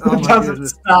 It doesn't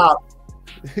stop.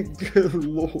 Good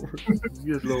Lord.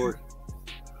 Good Lord.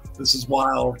 This is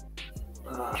wild.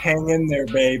 Hang in there,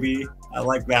 baby. I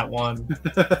like that one.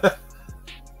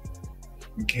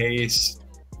 In case.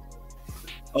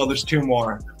 Oh, there's 2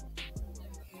 more.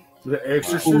 The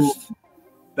Exorcist? Ooh,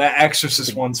 that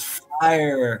Exorcist one's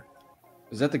fire.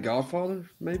 Is that The Godfather,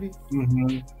 maybe?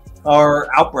 Mm-hmm. Or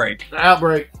Outbreak.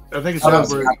 Outbreak. I think it's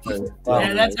Outbreak.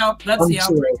 Yeah, that's the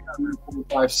Outbreak.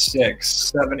 5, 6,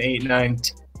 7, 8, 9,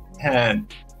 10,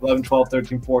 11, 12,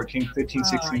 13, 14, 15,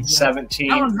 16,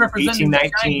 17, 18,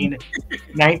 19,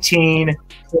 19,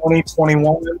 20,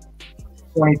 21,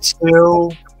 22,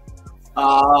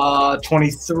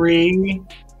 23.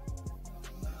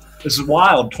 This is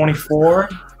wild. 24,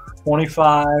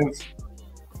 25,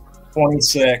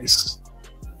 26.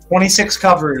 26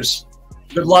 covers.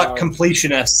 Good luck,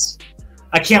 completionists.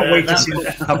 I can't wait to see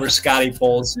what cover Scotty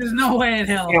pulls. There's no way in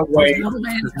hell. I can't wait.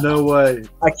 No way.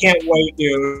 I can't wait,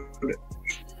 dude.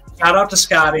 Shout out to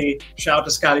Scotty. Shout out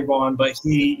to Scotty Vaughn, but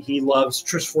he loves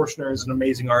Trish Forstner is an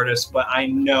amazing artist, but I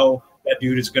know that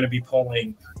dude is going to be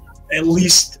pulling at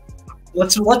least.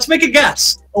 Let's make a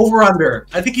guess. Over under.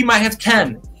 I think he might have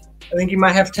 10. I think he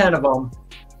might have 10 of them.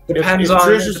 Depends on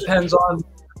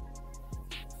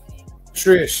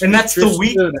Trish. And that's the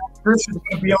week that Trish is going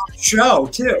to be on the show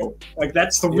too. Like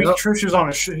that's the week Trish is on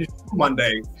a show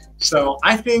Monday. So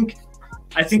I think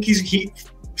he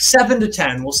 7 to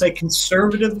 10. We'll say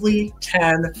conservatively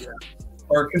 10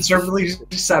 or conservatively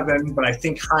 7, but I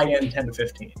think high end 10 to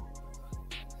 15.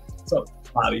 So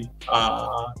Bobby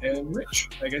and Rich,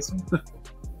 I guess.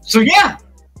 So yeah.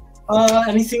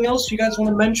 Anything else you guys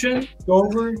want to mention? Go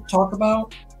over, talk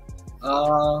about?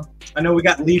 I know we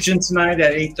got Legion tonight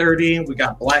at 8:30. We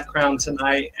got Black Crown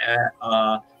tonight at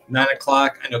 9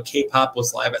 o'clock. I know K-Pop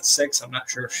was live at 6. I'm not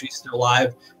sure if she's still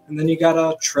live. And then you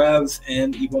got Trev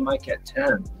and Evil Mike at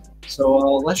 10. So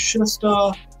let's just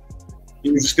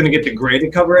you're just gonna get the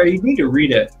graded cover. You need to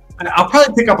read it. I'll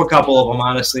probably pick up a couple of them.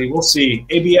 Honestly, we'll see.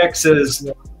 ABX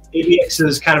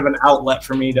is kind of an outlet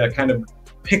for me to kind of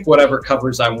pick whatever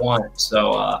covers I want.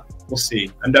 So we'll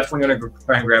see. I'm definitely going to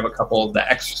try and grab a couple. The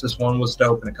Exorcist one was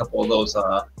dope, and a couple of those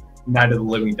Night of the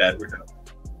Living Dead were dope.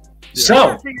 Yeah.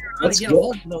 So let's get a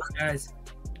hold of those guys.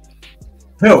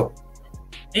 Who?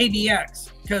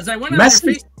 ABX. Because I went on their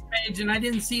Facebook page and I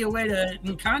didn't see a way to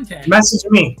contact. Message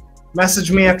me.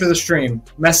 Message me after the stream.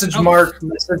 Message Mark.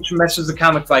 Message the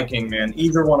Comic Viking, man.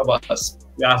 Either one of us.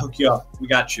 Yeah, I'll hook you up. We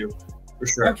got you for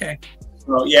sure. Okay.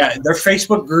 So yeah, their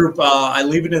Facebook group, I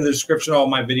leave it in the description of all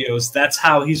my videos. That's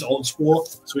how he's old school.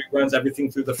 So he runs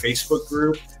everything through the Facebook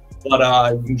group. But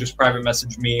you can just private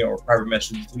message me or private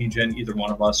message Legion, either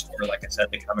one of us, or like I said,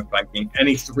 the Comic Viking.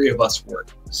 Any 3 of us work.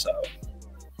 So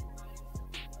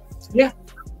yeah.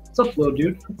 What's up, little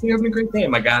dude? Hope you're having a great day,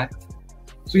 my guy.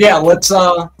 So yeah, let's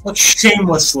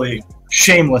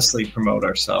shamelessly promote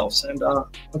ourselves and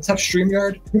let's have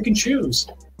StreamYard. Who can choose?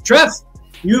 Trev,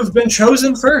 you have been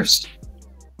chosen first.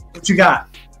 What you got?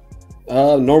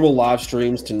 Normal live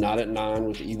streams tonight at 9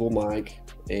 with Evil Mike,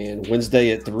 and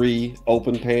Wednesday at 3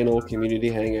 open panel community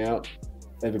hangout.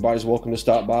 Everybody's welcome to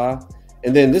stop by.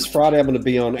 And then this Friday I'm going to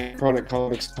be on Chronic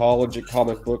Comics College at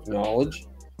Comic Book Knowledge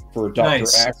for Dr.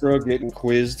 Acro getting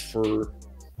quizzed for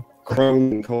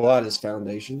Crohn and Colitis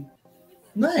Foundation.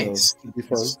 Nice. So it'll be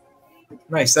fun.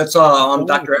 Nice. That's on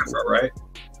Dr. Afro, right?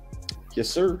 Yes,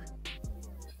 sir.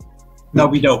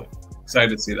 That'll be dope.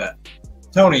 Excited to see that.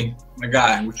 Tony, my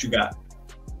guy, what you got?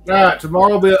 All right,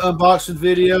 tomorrow will be an unboxing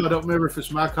video. I don't remember if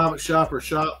it's my comic shop or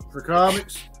Shop for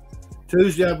Comics.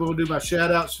 Tuesday, I'm going to do my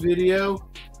shout-outs video.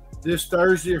 This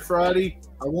Thursday or Friday,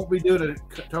 I won't be doing a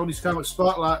Tony's Comic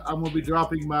Spotlight. I'm going to be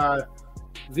dropping my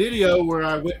video where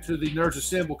I went to the Nerds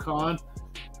Assemble Con.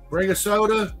 Bring a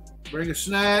soda, bring a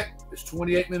snack. It's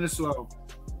 28 minutes long.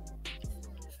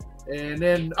 And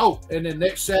then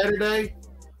next Saturday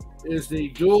is the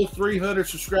dual 300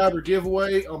 subscriber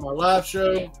giveaway on my live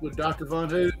show with Dr. Von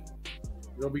Hoot.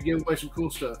 We'll be giving away some cool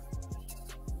stuff.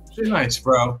 Nice,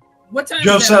 bro. What time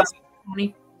Joseph, is that,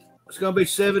 Tony? It's going to be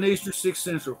 7 Eastern, 6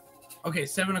 Central. Okay,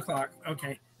 7 o'clock.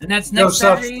 Okay. And that's next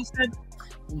Saturday, you said?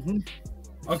 Mm-hmm.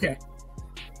 Okay.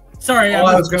 Sorry, no,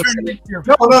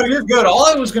 you're good. All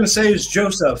I was going to say is,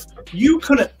 Joseph, you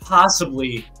couldn't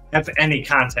possibly have any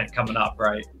content coming up,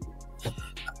 right?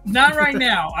 Not right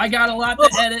now. I got a lot to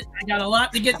edit. I got a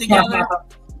lot to get together.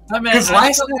 Because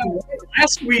last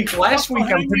week,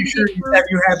 I'm pretty sure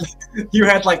you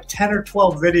had like 10 or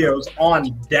 12 videos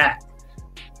on deck.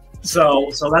 So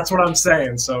that's what I'm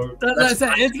saying. So that's I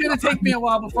said, it's going to take me a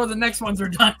while before the next ones are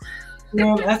done.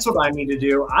 That's what I need to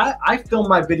do. I film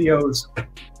my videos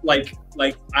like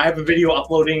I have a video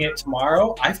uploading it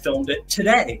tomorrow. I filmed it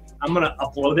today. I'm going to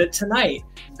upload it tonight.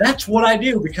 That's what I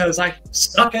do because I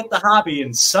suck at the hobby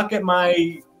and suck at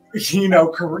my,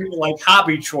 career, like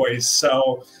hobby choice.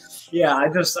 So yeah, I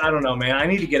don't know, man. I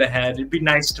need to get ahead. It'd be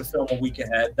nice to film a week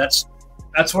ahead. That's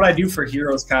what I do for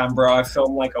Heroes Con, bro. I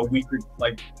film like a week,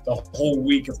 like the whole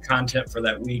week of content for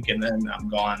that week, and then I'm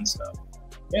gone. So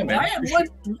yeah, man.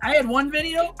 I had one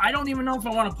video. I don't even know if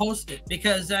I want to post it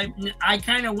because I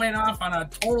kind of went off on a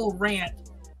total rant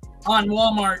on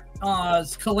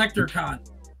Walmart's Collector Con.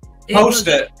 Post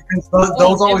it because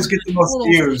those always get the most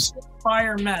views.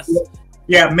 Fire mess.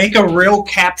 Yeah, make a real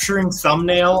capturing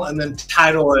thumbnail and then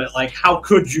title it like "How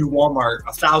could you Walmart?"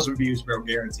 1,000 views, bro,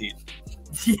 guaranteed.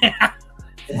 Yeah.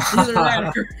 Either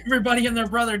that or everybody and their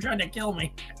brother trying to kill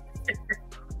me.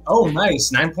 Oh,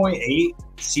 nice. 9.8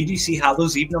 CDC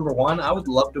Hallows Eve #1. I would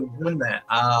love to win that.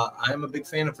 I'm a big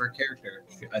fan of her character.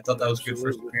 I thought that was good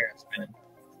first appearance, man.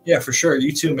 Yeah, for sure.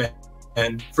 You too, man.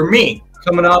 And for me,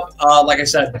 coming up, like I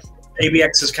said,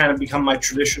 ABX has kind of become my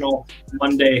traditional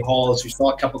Monday hauls. You saw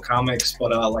a couple comics,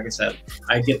 but like I said,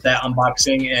 I get that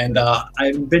unboxing, and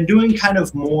I've been doing kind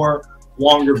of more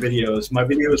longer videos. My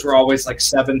videos were always like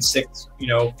 7, 6,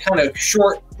 kind of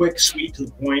short, quick, sweet, to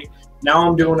the point. Now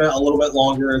I'm doing it a little bit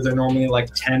longer. They're normally like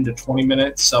 10 to 20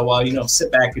 minutes. So,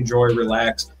 sit back, enjoy,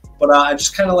 relax. But I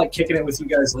just kind of like kicking it with you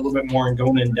guys a little bit more and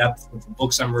going in depth with the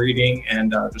books I'm reading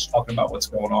and just talking about what's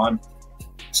going on.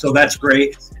 So that's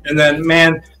great. And then,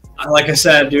 man, like I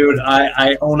said, dude,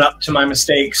 I own up to my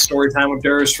mistakes. Storytime with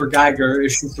Derrz for Geiger.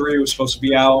 Issue 3 was supposed to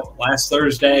be out last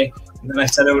Thursday. And then I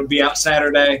said it would be out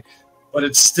Saturday. But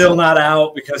it's still not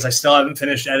out because I still haven't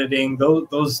finished editing.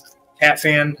 Those Cat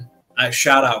Fan,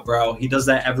 shout out, bro. He does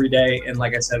that every day. And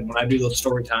like I said, when I do those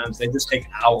story times, they just take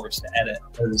hours to edit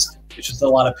because it's just a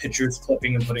lot of pictures,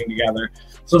 clipping, and putting together.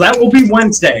 So that will be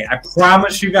Wednesday. I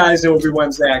promise you guys it will be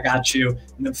Wednesday. I got you.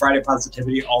 And then Friday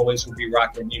Positivity always will be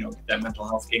rocking, get that mental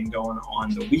health game going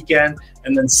on the weekend.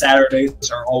 And then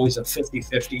Saturdays are always a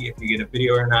 50-50 if you get a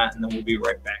video or not. And then we'll be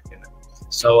right back in it.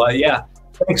 So, yeah.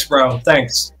 Thanks, bro.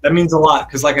 Thanks. That means a lot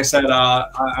because, like I said,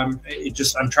 I'm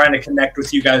trying to connect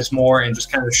with you guys more and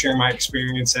just kind of share my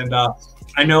experience. And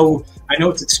I know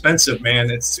it's expensive,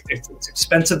 man. It's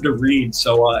expensive to read.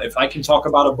 So if I can talk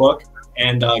about a book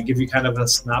and give you kind of a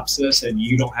synopsis, and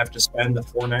you don't have to spend the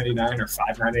 $4.99 or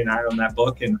 $5.99 on that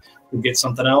book, and you'll get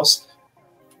something else,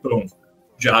 boom.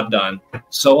 Job done.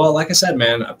 So, like I said,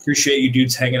 man, I appreciate you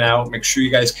dudes hanging out. Make sure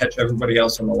you guys catch everybody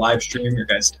else on the live stream. Your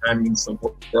guys' time means the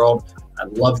world. I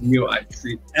love you. I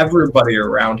treat everybody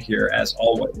around here as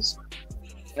always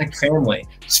like family.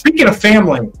 Speaking of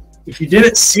family, if you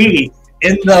didn't see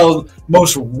in the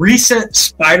most recent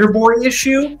Spider-Boy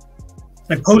issue,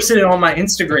 I posted it on my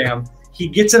Instagram. He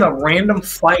gets in a random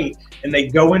fight and they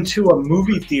go into a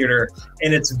movie theater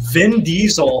and it's Vin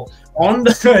Diesel on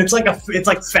the it's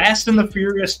like Fast and the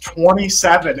Furious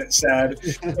 27, it said.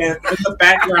 And in the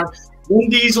background, Vin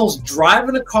Diesel's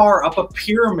driving a car up a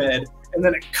pyramid, and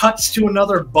then it cuts to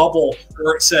another bubble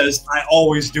where it says, "I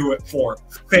always do it for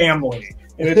family."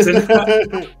 And it's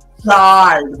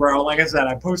died, bro. Like I said,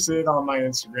 I posted it on my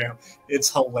Instagram. It's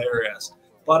hilarious.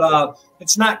 But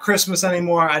it's not Christmas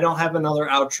anymore. I don't have another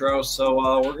outro,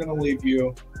 so we're gonna leave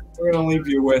you. We're gonna leave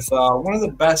you with one of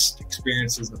the best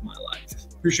experiences of my life.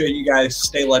 Appreciate you guys.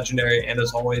 Stay legendary, and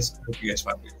as always, I hope you guys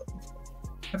find what you're looking for.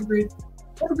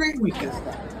 Have a great weekend. All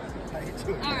right, so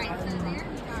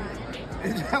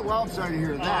there. Well, I'm sorry to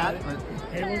hear that. But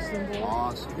Halo symbol.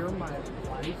 Awesome. You're my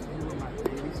wife. You were my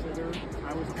babysitter.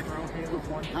 I was a pro Halo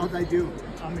 1. How'd I do?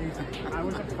 Amazing. I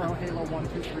was a pro Halo 1,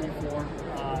 2, 3, 4.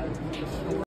 The story